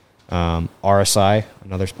 RSI,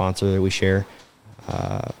 another sponsor that we share.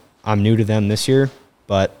 I'm new to them this year,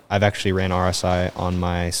 but I've actually ran RSI on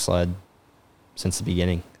my sled since the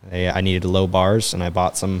beginning. I needed low bars, and I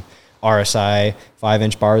bought some RSI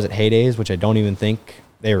 5-inch bars at Heydays, which I don't even think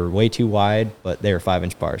they were way too wide, but they were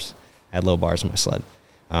 5-inch bars. I had low bars on my sled.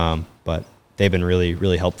 But they've been really,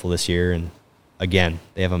 really helpful this year. And again,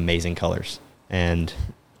 they have amazing colors, and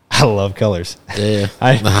I love colors. Yeah.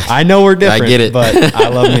 I know we're different, I get it. but I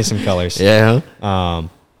love me some colors. Yeah.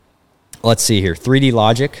 Let's see here. 3D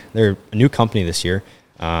Logic, they're a new company this year.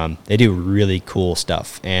 They do really cool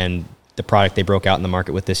stuff. And the product they broke out in the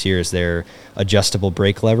market with this year is their adjustable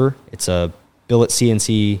brake lever. It's a billet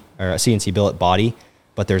CNC or a CNC billet body,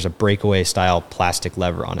 but there's a breakaway style plastic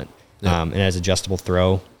lever on it. Yeah. It has adjustable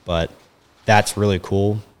throw, but that's really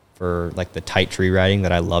cool for like the tight tree riding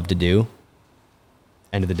that I love to do.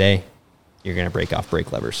 End of the day, you're going to break off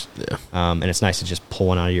brake levers. Yeah. And it's nice to just pull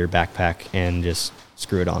one out of your backpack and just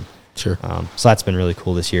screw it on. Sure. So that's been really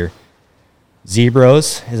cool this year.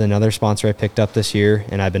 Zebros is another sponsor I picked up this year,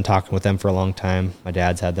 and I've been talking with them for a long time. My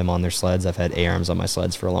dad's had them on their sleds. I've had A-arms on my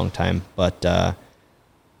sleds for a long time, but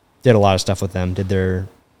did a lot of stuff with them. Did their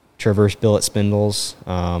Traverse billet spindles,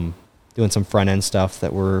 doing some front end stuff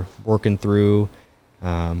that we're working through,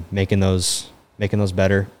 making those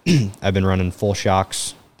better. I've been running full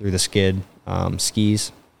shocks through the skid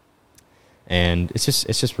skis, and it's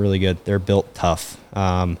just really good. They're built tough.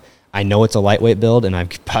 I know it's a lightweight build, and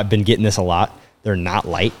I've been getting this a lot. They're not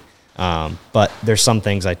light, but there's some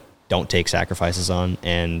things I don't take sacrifices on,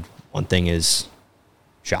 and one thing is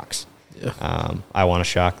shocks. Yeah. I want a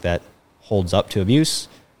shock that holds up to abuse,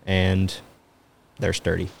 and they're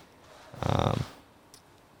sturdy.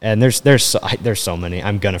 And there's so many.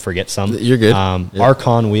 I'm gonna forget some. You're good.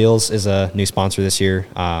 Archon Wheels is a new sponsor this year.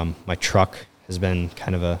 My truck has been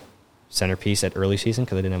kind of a centerpiece at early season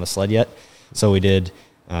because I didn't have a sled yet, so we did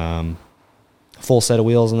full set of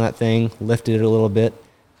wheels on that thing, lifted it a little bit,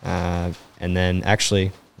 and then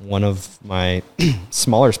actually one of my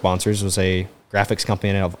smaller sponsors was a graphics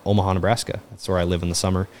company out of Omaha, Nebraska. That's where I live in the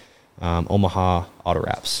summer. Omaha Auto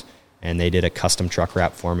Wraps. And they did a custom truck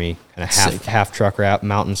wrap for me, kind of half truck wrap,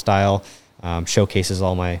 mountain style, showcases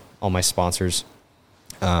all my sponsors.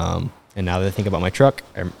 And now that I think about my truck,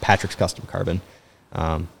 Patrick's Custom Carbon.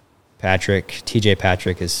 TJ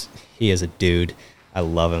Patrick is a dude. I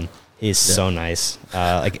love him. He's so nice.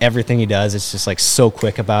 Like everything he does, it's just like so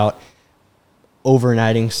quick about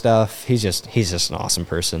overnighting stuff. He's just an awesome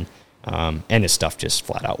person. And his stuff just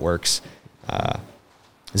flat out works.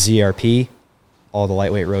 ZRP, all the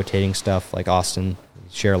lightweight rotating stuff, like Austin,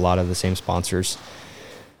 share a lot of the same sponsors.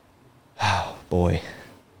 Oh, boy.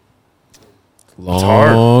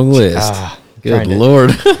 Long list. Good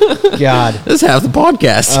Lord. God. This is half the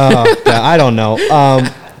podcast. I don't know.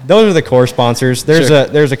 Those are the core sponsors. There's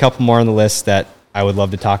a couple more on the list that I would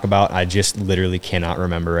love to talk about. I just literally cannot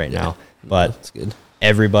remember right now. But that's good.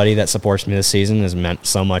 Everybody that supports me this season has meant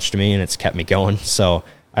so much to me, and it's kept me going. So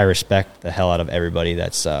I respect the hell out of everybody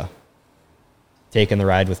that's taken the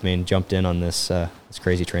ride with me and jumped in on this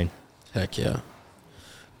crazy train. Heck yeah.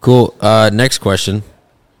 Cool. Next question.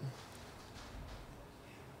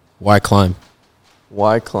 Why climb?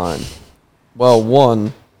 Why climb? Well,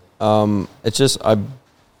 one, it's just I've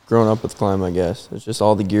grown up with climb, I guess. It's just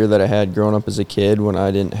all the gear that I had growing up as a kid when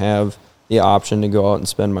I didn't have the option to go out and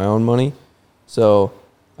spend my own money. So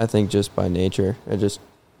I think just by nature, I just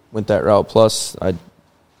went that route. Plus, I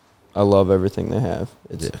love everything they have.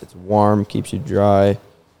 It's warm, keeps you dry.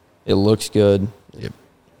 It looks good. Yep.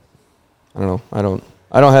 I don't know.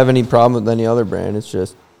 I don't have any problem with any other brand. It's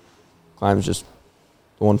just Climb's just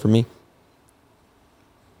the one for me.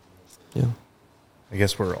 Yeah. I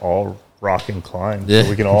guess we're all rock and climb. Yeah. So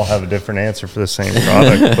we can all have a different answer for the same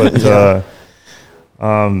product. But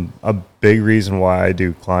a big reason why I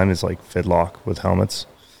do climb is like Fidlock with helmets,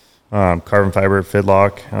 carbon fiber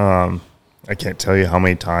Fidlock. I can't tell you how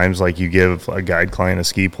many times like you give a guide client a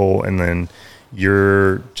ski pole and then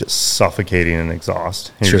you're just suffocating in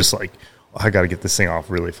exhaust. And Sure. you're just like, I got to get this thing off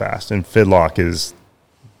really fast. And Fidlock is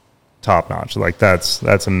top notch. Like that's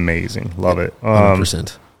amazing. Love it.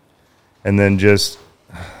 100%. And then just,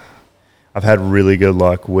 I've had really good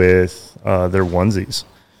luck with their onesies.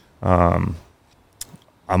 I'm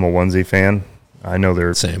a onesie fan. I know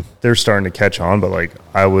they're starting to catch on, but like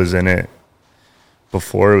I was in it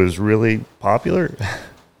before it was really popular, and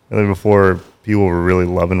then before people were really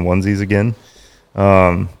loving onesies again.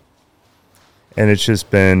 And it's just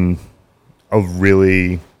been a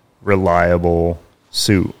really reliable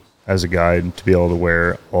suit as a guide to be able to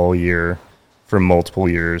wear all year for multiple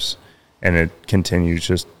years, and it continues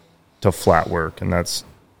just to flat work. And that's,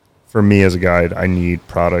 for me as a guide, I need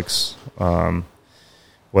products,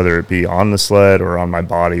 whether it be on the sled or on my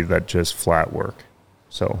body, that just flat work.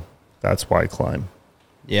 So that's why I climb.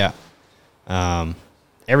 Yeah.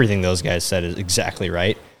 Everything those guys said is exactly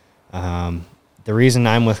right. The reason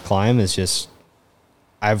I'm with Climb is just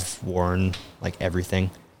I've worn like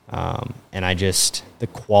everything. And the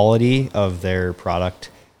quality of their product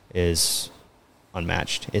is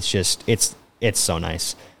unmatched. It's just, it's so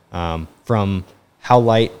nice. From how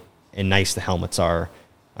light and nice the helmets are,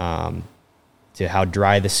 to how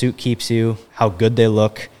dry the suit keeps you, how good they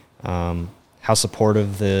look, how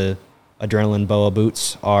supportive the Adrenaline BOA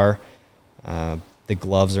boots are. The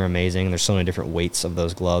gloves are amazing. There's so many different weights of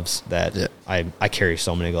those gloves that I carry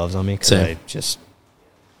so many gloves on me because I just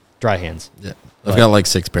dry hands. Yeah. I've got like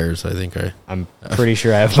 6 pairs, I think. I'm pretty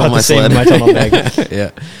sure I have about the same in my tunnel bag.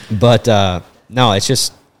 Yeah. But no, it's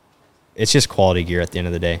just quality gear at the end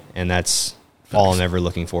of the day. And that's all I'm ever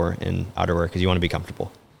looking for in outerwear because you want to be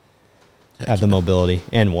comfortable. Have the mobility,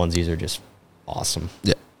 and onesies are just awesome.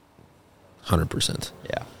 Yeah. 100%.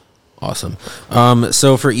 Yeah. Awesome.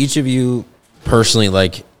 So for each of you personally,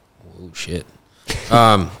 like, oh shit.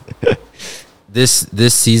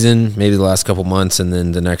 This season, maybe the last couple months, and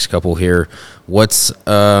then the next couple here, what's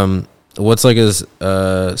like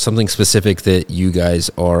something specific that you guys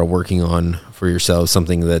are working on for yourselves?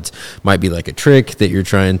 Something that might be like a trick that you're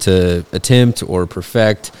trying to attempt or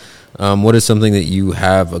perfect. What is something that you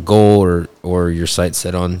have a goal or your sight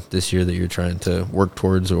set on this year that you're trying to work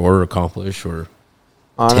towards or accomplish or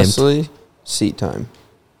honestly tempt? Seat time.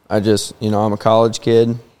 I'm a college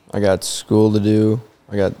kid. I got school to do.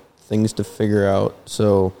 I got things to figure out.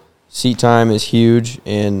 So seat time is huge,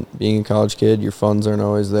 and being a college kid, your funds aren't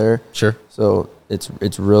always there. Sure. So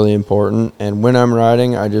it's really important. And when I'm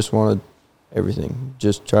riding, I just want everything.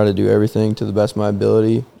 Just try to do everything to the best of my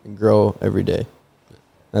ability and grow every day.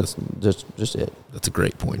 That's just it. That's a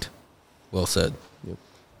great point. Well said. Yep.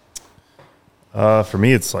 For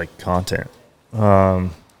me, it's like content. That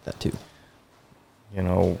too.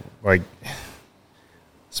 Like,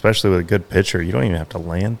 especially with a good pitcher, you don't even have to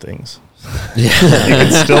land things. Yeah. You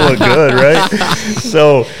can still look good, right?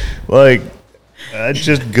 So, like,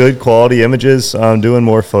 just good quality images. Doing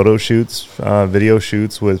more photo shoots, video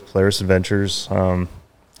shoots with Polaris Adventures, and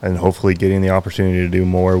hopefully getting the opportunity to do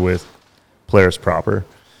more with Polaris proper.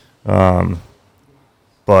 And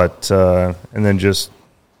then just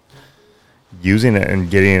using it and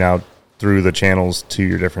getting it out through the channels to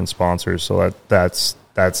your different sponsors. So that's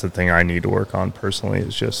the thing I need to work on personally,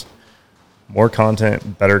 is just more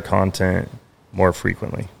content, better content, more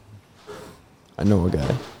frequently. I know a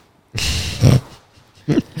guy.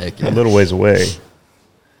 Heck yeah. A little ways away.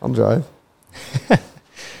 I'll drive.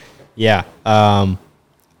 Yeah.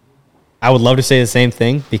 I would love to say the same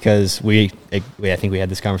thing because I think we had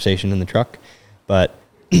this conversation in the truck, but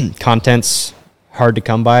content's hard to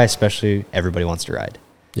come by, especially everybody wants to ride.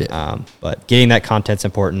 Yeah. But getting that content's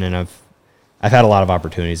important, and I've had a lot of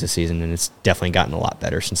opportunities this season, and it's definitely gotten a lot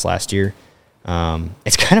better since last year.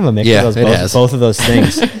 It's kind of a mix of both of those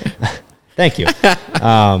things. Thank you.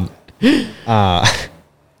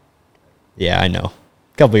 Yeah, I know.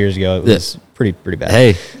 A couple years ago, it was pretty bad.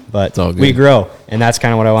 Hey, but we grow, and that's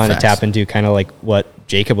kind of what I wanted to tap into. Kind of like what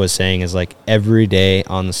Jacob was saying is like every day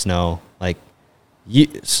on the snow. Like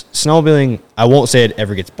snowmobiling, I won't say it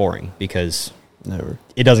ever gets boring because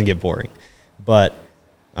it doesn't get boring. But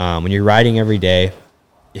when you're riding every day,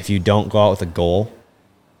 if you don't go out with a goal,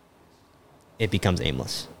 it becomes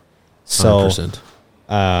aimless. So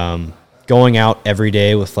 100%. Going out every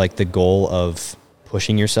day with like the goal of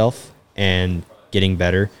pushing yourself and getting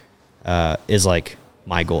better is like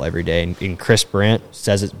my goal every day. And Chris Brandt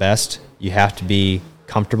says it best. You have to be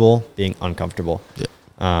comfortable being uncomfortable.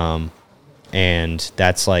 Yeah. And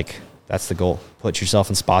that's the goal. Put yourself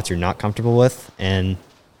in spots you're not comfortable with, and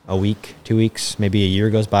a week, 2 weeks, maybe a year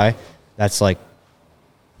goes by. That's like,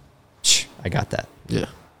 I got that. Yeah.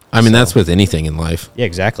 I mean, that's with anything in life. Yeah,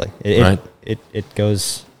 exactly. Right. It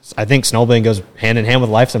goes, I think snowboarding goes hand in hand with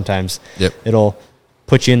life sometimes. Yep. It'll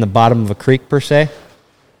put you in the bottom of a creek per se.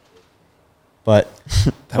 But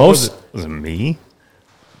Was it me?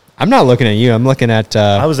 I'm not looking at you. I'm looking at.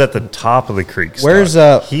 I was at the top of the creek. Where's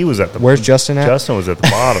he was at the. Where's Justin at? Justin was at the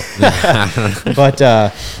bottom. But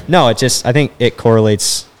no, I think it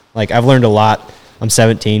correlates. Like, I've learned a lot. I'm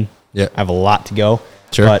 17. Yeah. I have a lot to go.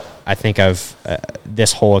 Sure. But I think I've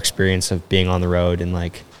this whole experience of being on the road and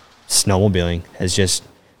like snowmobiling has just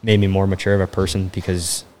made me more mature of a person,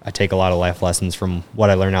 because I take a lot of life lessons from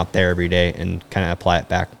what I learn out there every day and kind of apply it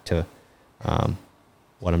back to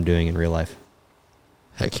what I'm doing in real life.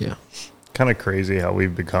 Heck yeah. Kind of crazy how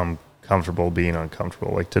we've become comfortable being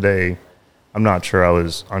uncomfortable. Like today, I'm not sure I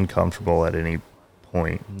was uncomfortable at any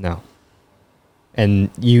point. No. And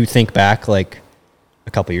you think back like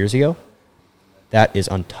a couple years ago, that is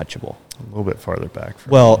untouchable. A little bit farther back.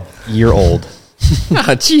 Well, you're old.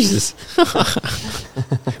 Ah, Jesus.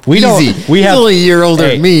 We Easy. don't. We He's have only a year older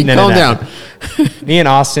than me. no, Calm no. down. Me and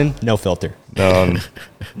Austin, no filter. None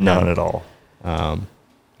at all.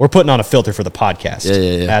 We're putting on a filter for the podcast.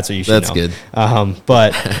 Yeah. That's what you should That's know. good.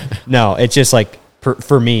 But no, it's just like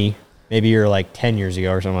for me, maybe you're like 10 years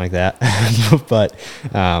ago or something like that. But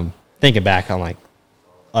thinking back on like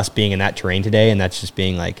us being in that terrain today, and that's just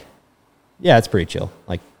being like, yeah, it's pretty chill.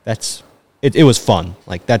 Like it was fun.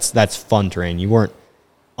 Like that's fun terrain. You weren't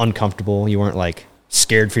uncomfortable. You weren't like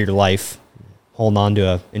scared for your life, holding on to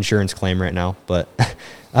a insurance claim right now. But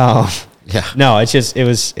Yeah. no,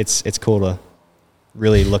 it's cool to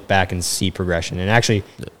really look back and see progression. And actually,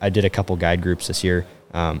 I did a couple guide groups this year,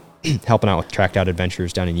 helping out with Tracked Out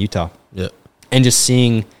Adventures down in Utah. Yeah. And just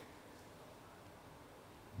seeing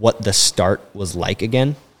what the start was like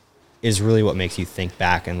again is really what makes you think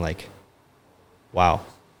back and like, wow,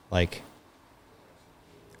 like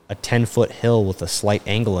a 10-foot hill with a slight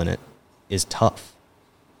angle in it is tough.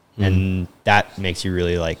 Mm-hmm. And that makes you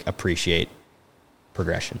really like appreciate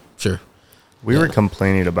progression. Sure. We were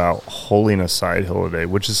complaining about holding a side hill today,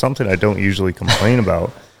 which is something I don't usually complain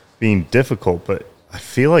about being difficult, but I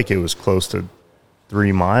feel like it was close to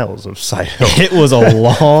 3 miles of side hill. It was a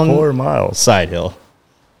long 4 miles. side hill.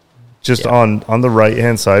 Just on the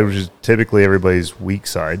right-hand side, which is typically everybody's weak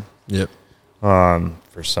side. Yep.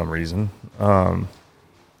 For some reason. And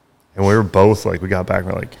we were both like, we got back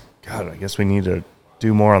and we're like, God, I guess we need to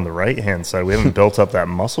do more on the right-hand side. We haven't built up that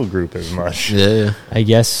muscle group as much. Yeah. I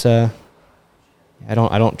guess I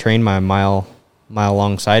don't train my mile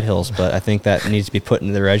long side hills, but I think that needs to be put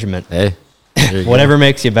into the regiment. Hey. Whatever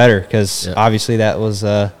makes you better, because Yeah. obviously that was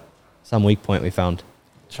some weak point we found.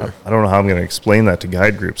 Sure. I don't know how I'm going to explain that to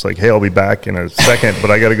guide groups. Like, hey, I'll be back in a second, but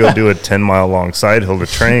I got to go do a 10-mile long side hill to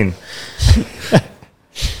train.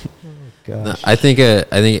 No, I think,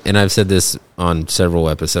 and I've said this on several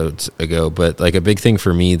episodes ago, but like a big thing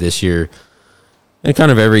for me this year, and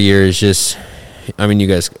kind of every year, is just, I mean, you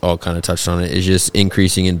guys all kind of touched on it, is just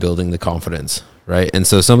increasing and building the confidence, right? And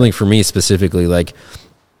so something for me specifically, like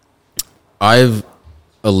I've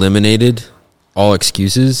eliminated all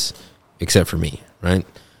excuses except for me, right?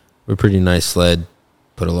 We're a pretty nice sled,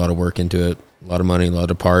 put a lot of work into it, a lot of money, a lot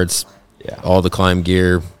of parts, all the climb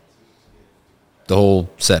gear, the whole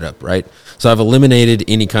setup, right? So I've eliminated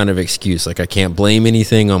any kind of excuse. Like I can't blame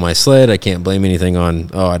anything on my sled. I can't blame anything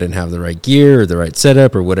on, I didn't have the right gear or the right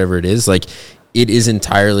setup or whatever it is. Like it is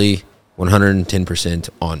entirely 110%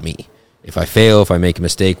 on me. If I fail, if I make a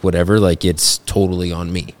mistake, whatever, like it's totally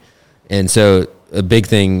on me. And so a big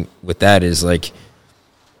thing with that is like,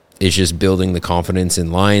 it's just building the confidence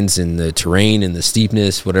in lines and the terrain and the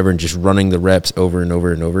steepness, whatever, and just running the reps over and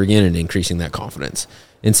over and over again and increasing that confidence.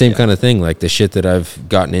 And same kind of thing, like the shit that I've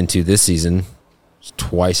gotten into this season is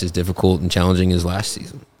twice as difficult and challenging as last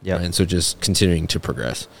season. Yeah. Right? And so just continuing to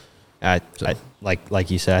progress. I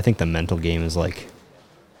like you said, I think the mental game is like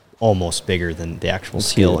almost bigger than the actual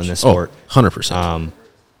skill in this sport. 100%.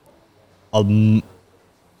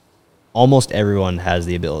 Almost everyone has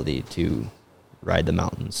the ability to ride the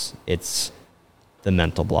mountains. It's the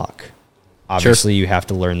mental block. Obviously, you have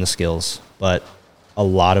to learn the skills, but a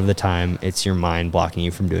lot of the time, it's your mind blocking you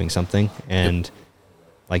from doing something. And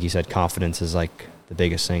like you said, confidence is like the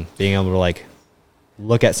biggest thing. Being able to like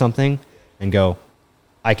look at something and go,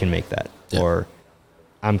 I can make that. Yep. Or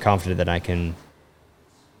I'm confident that I can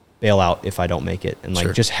bail out if I don't make it. And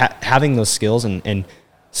like just having those skills and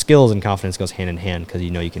skills and confidence goes hand in hand, because you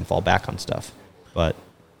know you can fall back on stuff. but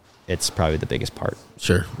it's probably the biggest part.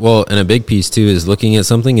 Sure. Well, and a big piece too is looking at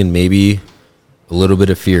something and maybe a little bit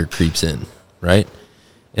of fear creeps in, right?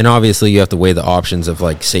 And obviously you have to weigh the options of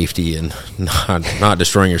like safety and not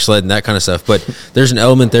destroying your sled and that kind of stuff. But there's an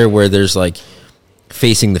element there where there's like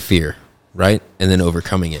facing the fear, right? And then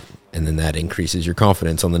overcoming it. And then that increases your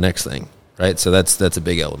confidence on the next thing, right? So that's a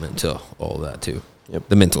big element to all of that too. Yep.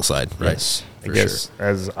 The mental side, right? Yes. I guess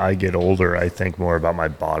as I get older, I think more about my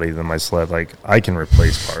body than my sled. Like, I can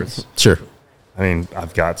replace parts. Sure. I mean,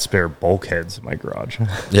 I've got spare bulkheads in my garage.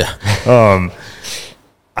 Yeah.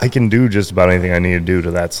 I can do just about anything I need to do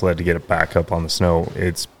to that sled to get it back up on the snow.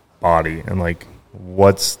 It's body. And, like,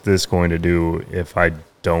 what's this going to do if I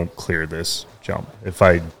don't clear this jump? If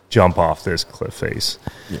I jump off this cliff face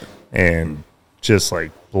and just,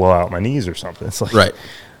 like, blow out my knees or something? It's like,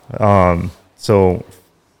 Right. So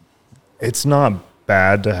it's not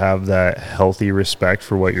bad to have that healthy respect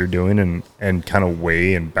for what you're doing and kind of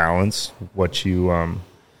weigh and balance what you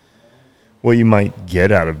might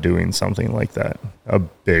get out of doing something like that. A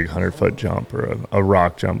big 100-foot jump or a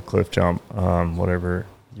rock jump, cliff jump, whatever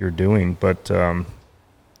you're doing. But,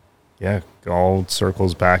 yeah, all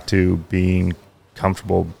circles back to being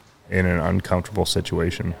comfortable in an uncomfortable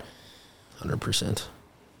situation. 100%.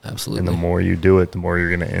 Absolutely. And the more you do it, the more you're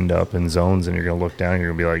going to end up in zones, and you're going to look down and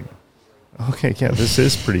you're going to be like, okay, yeah, this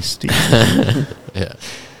is pretty steep. Yeah.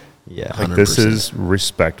 Yeah. Like, 100%. this is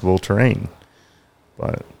respectable terrain.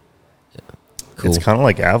 But Cool. it's kind of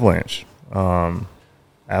like avalanche.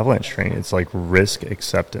 Avalanche training, it's like risk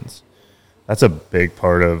acceptance. That's a big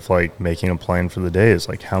part of, like, making a plan for the day is,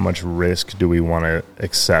 like, how much risk do we want to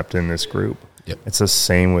accept in this group? Yep. It's the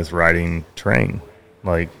same with riding terrain.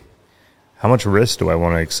 Like, how much risk do I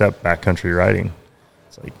want to accept backcountry riding?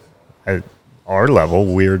 It's like, at our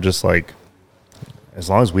level, we're just like, as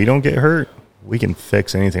long as we don't get hurt, we can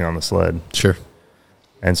fix anything on the sled. Sure.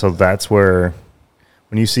 And so that's where,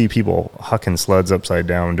 when you see people hucking sleds upside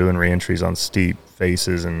down, doing reentries on steep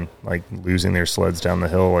faces and, like, losing their sleds down the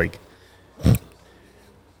hill, like,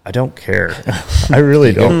 I don't care. I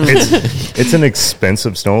really don't. It's an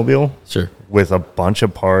expensive snowmobile. Sure. With a bunch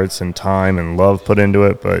of parts and time and love put into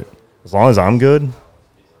it, but as long as I'm good,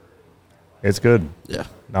 it's good. Yeah.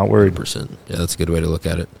 Not worried. 100%. Yeah, that's a good way to look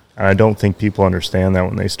at it. And I don't think people understand that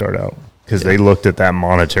when they start out, because they looked at that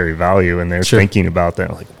monetary value and they're thinking about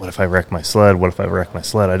that. Like, what if I wreck my sled? What if I wreck my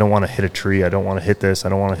sled? I don't want to hit a tree. I don't want to hit this. I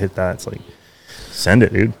don't want to hit that. It's like, send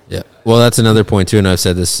it, dude. Yeah. Well, that's another point too, and I've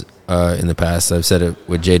said this in the past. I've said it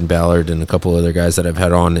with Jaden Ballard and a couple other guys that I've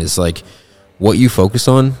had on, is like, what you focus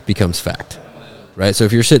on becomes fact, right? So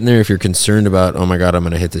if you're sitting there, if you're concerned about, oh my God, I'm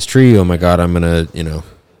going to hit this tree, oh my God, I'm going to,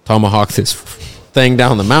 tomahawk this thing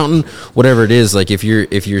down the mountain, whatever it is, like, if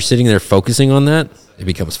you're sitting there focusing on that, it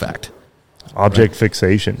becomes fact. Object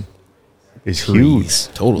fixation is huge.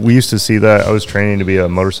 Totally. We used to see that. I was training to be a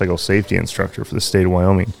motorcycle safety instructor for the state of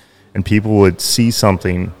Wyoming, and people would see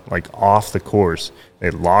something, like, off the course.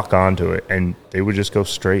 They'd lock onto it, and they would just go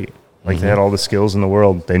straight. Like, they had all the skills in the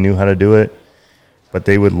world. They knew how to do it, but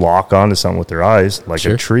they would lock onto something with their eyes, like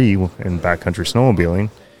a tree in backcountry snowmobiling,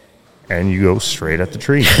 and you go straight at the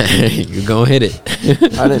tree. You go hit it.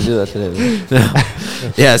 I didn't do that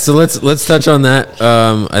today. Yeah, so let's touch on that.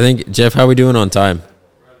 I think, Jeff, how we doing on time?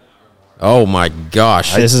 Oh my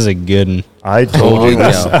gosh. This is a good one. I told you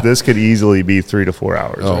Holy this could easily be 3 to 4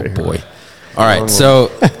 hours. Oh right here. boy. All right,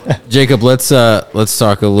 so Jacob, let's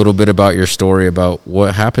talk a little bit about your story about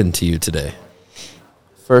what happened to you today.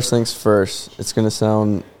 First things first, it's going to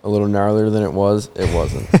sound a little gnarlier than it was. It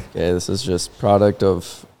wasn't. Okay, this is just product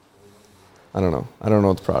of, I don't know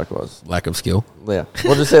what the product was. Lack of skill. Yeah,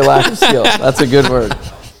 we'll just say lack of skill. That's a good word.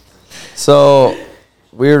 So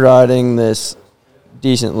we were riding this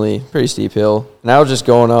decently, pretty steep hill, and I was just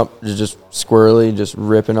going up, just squirrely, just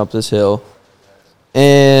ripping up this hill.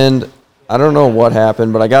 And I don't know what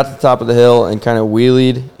happened, but I got to the top of the hill and kind of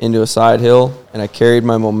wheelied into a side hill, and I carried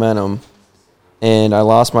my momentum, and I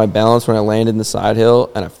lost my balance when I landed in the side hill,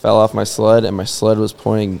 and I fell off my sled, and my sled was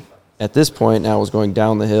pointing, at this point now, was going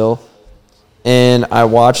down the hill, and I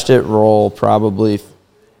watched it roll probably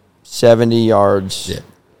 70 yards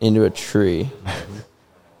into a tree,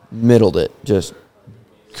 middled it, just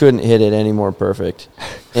couldn't hit it any more perfect.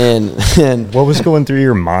 And What was going through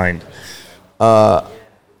your mind?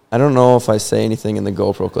 I don't know if I say anything in the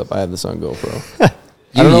GoPro clip. I have this on GoPro.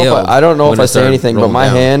 I don't know if I say anything, but my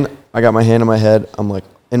hand, I got my hand on my head. I'm like,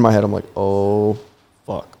 in my head, I'm like, oh,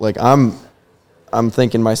 fuck. Like, I'm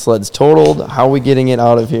thinking my sled's totaled. How are we getting it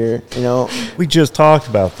out of here? We just talked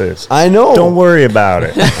about this. I know. Don't worry about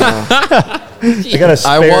it. I got a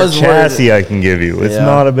spare chassis I can give you. It's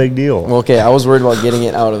not a big deal. Well, okay, I was worried about getting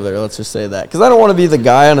it out of there. Let's just say that. Because I don't want to be the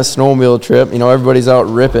guy on a snowmobile trip. You know, everybody's out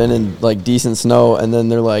ripping in, like, decent snow, and then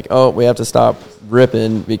they're like, oh, we have to stop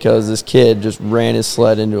ripping because this kid just ran his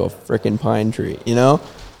sled into a freaking pine tree. You know?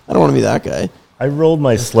 I don't want to be that guy. I rolled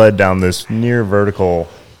my sled down this near vertical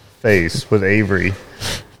face with Avery,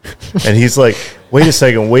 and he's like, wait a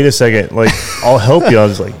second. Like, I'll help you. I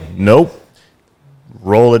was like, nope.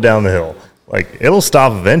 Roll it down the hill. Like, it'll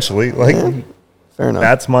stop eventually. Like, fair enough.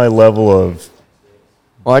 That's my level of.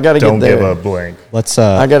 Well, I got to get there. Don't give a blank.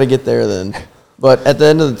 I got to get there then. But at the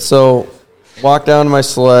end of so walked down to my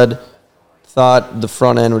sled, thought the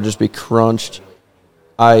front end would just be crunched.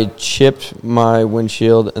 I chipped my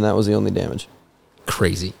windshield, and that was the only damage.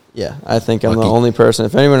 Crazy. Yeah, I think I'm the only person.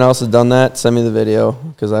 If anyone else has done that, send me the video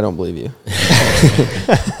because I don't believe you.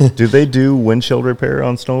 Do they do windshield repair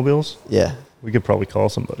on snowmobiles? Yeah. We could probably call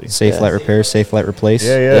somebody. Safe light repair, safe light replace.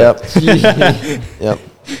 Yeah. Yep. Yep.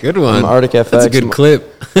 Good one. From Arctic FX. That's a good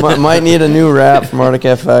clip. Might need a new rap from Arctic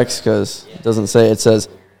FX because it doesn't say, it says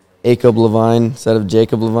Jacob Levine instead of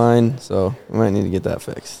Jacob Levine. So we might need to get that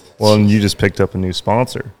fixed. Well, and you just picked up a new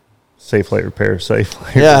sponsor. Safe light repair, safe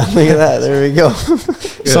light. Yeah, look at that. There we go.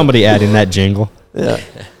 Somebody adding that jingle. Yeah.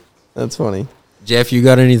 That's funny. Jeff, you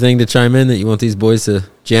got anything to chime in that you want these boys to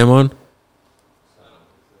jam on?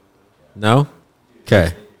 No?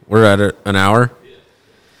 Okay. We're at an hour.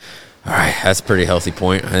 All right. That's a pretty healthy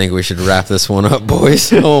point. I think we should wrap this one up,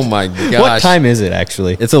 boys. Oh, my gosh. What time is it,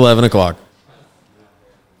 actually? It's 11 o'clock.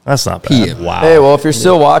 That's not bad. PM. Wow. Hey, well, if you're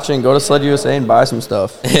still watching, go to Sled USA and buy some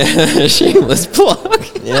stuff. Shameless plug.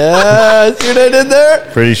 Yeah, see what I did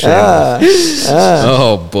there? Pretty shameless.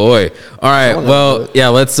 Oh, boy. All right. Well, yeah,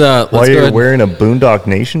 let's Why go you're ahead. wearing a Boondock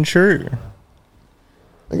Nation shirt?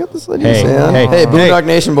 I got the Sled Hey, USA on. hey, Hey, Boondock hey.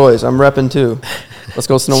 Nation boys, I'm repping too. Let's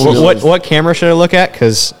go snowmobile. What camera should I look at?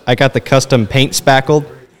 Because I got the custom paint spackled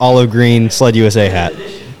olive green Sled USA hat.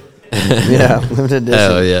 Yeah, limited edition.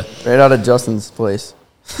 Hell yeah. Right out of Justin's place.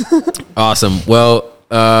 Awesome. Well,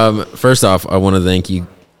 first off, I want to thank you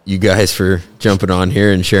guys for jumping on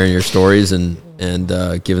here and sharing your stories and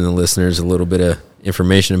giving the listeners a little bit of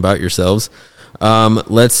information about yourselves.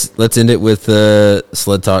 Let's end it with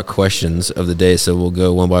Sled Talk questions of the day. So we'll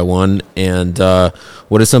go one by one. And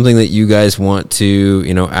what is something that you guys want to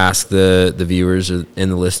ask the viewers and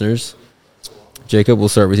the listeners? Jacob, we'll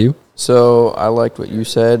start with you. So I liked what you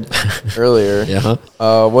said earlier. Yeah.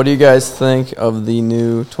 What do you guys think of the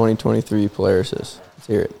new 2023 Polaris? Let's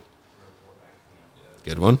hear it.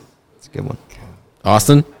 Good one. It's a good one.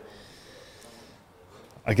 Austin?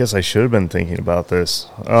 I guess I should have been thinking about this.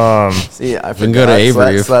 See, I can go to forgot.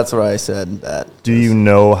 Avery So that's what I said. That. Do you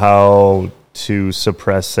know how to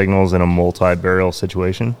suppress signals in a multi-barrel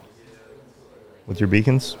situation with your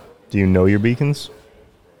beacons? Do you know your beacons?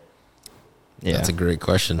 Yeah. That's a great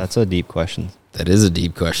question. That's a deep question. That is a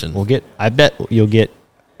deep question. I bet you'll get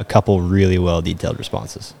a couple really well detailed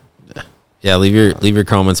responses. Yeah, leave your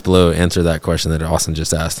comments below. Answer that question that Austin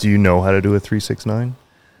just asked. Do you know how to do a 369?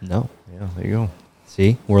 No. Yeah, there you go.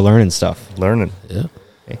 See, we're learning stuff. Learning. Yeah.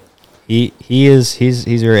 He's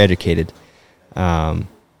very educated. I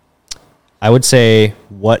would say,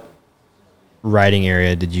 what riding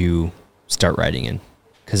area did you start riding in?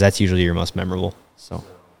 Because that's usually your most memorable. So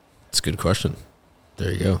That's a good question.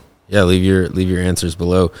 There you go. Yeah, leave your answers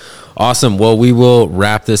below. Awesome. Well, we will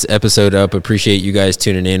wrap this episode up. Appreciate you guys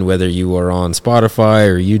tuning in, whether you are on Spotify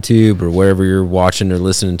or YouTube or wherever you're watching or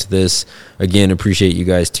listening to this. Again, appreciate you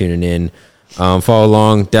guys tuning in. Follow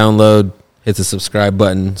along, download, hit the subscribe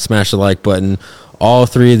button, smash the like button. All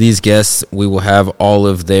three of these guests, we will have all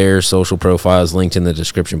of their social profiles linked in the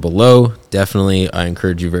description below. Definitely, I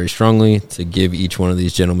encourage you very strongly to give each one of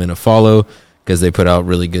these gentlemen a follow because they put out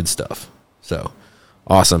really good stuff. So,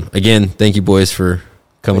 awesome. Again, thank you, boys, for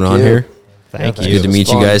coming on here. thank Good you. to meet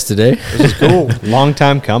you guys today. This is cool. Long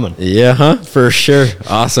time coming. Yeah, for sure.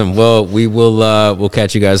 Awesome. Well, we'll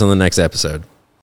catch you guys on the next episode.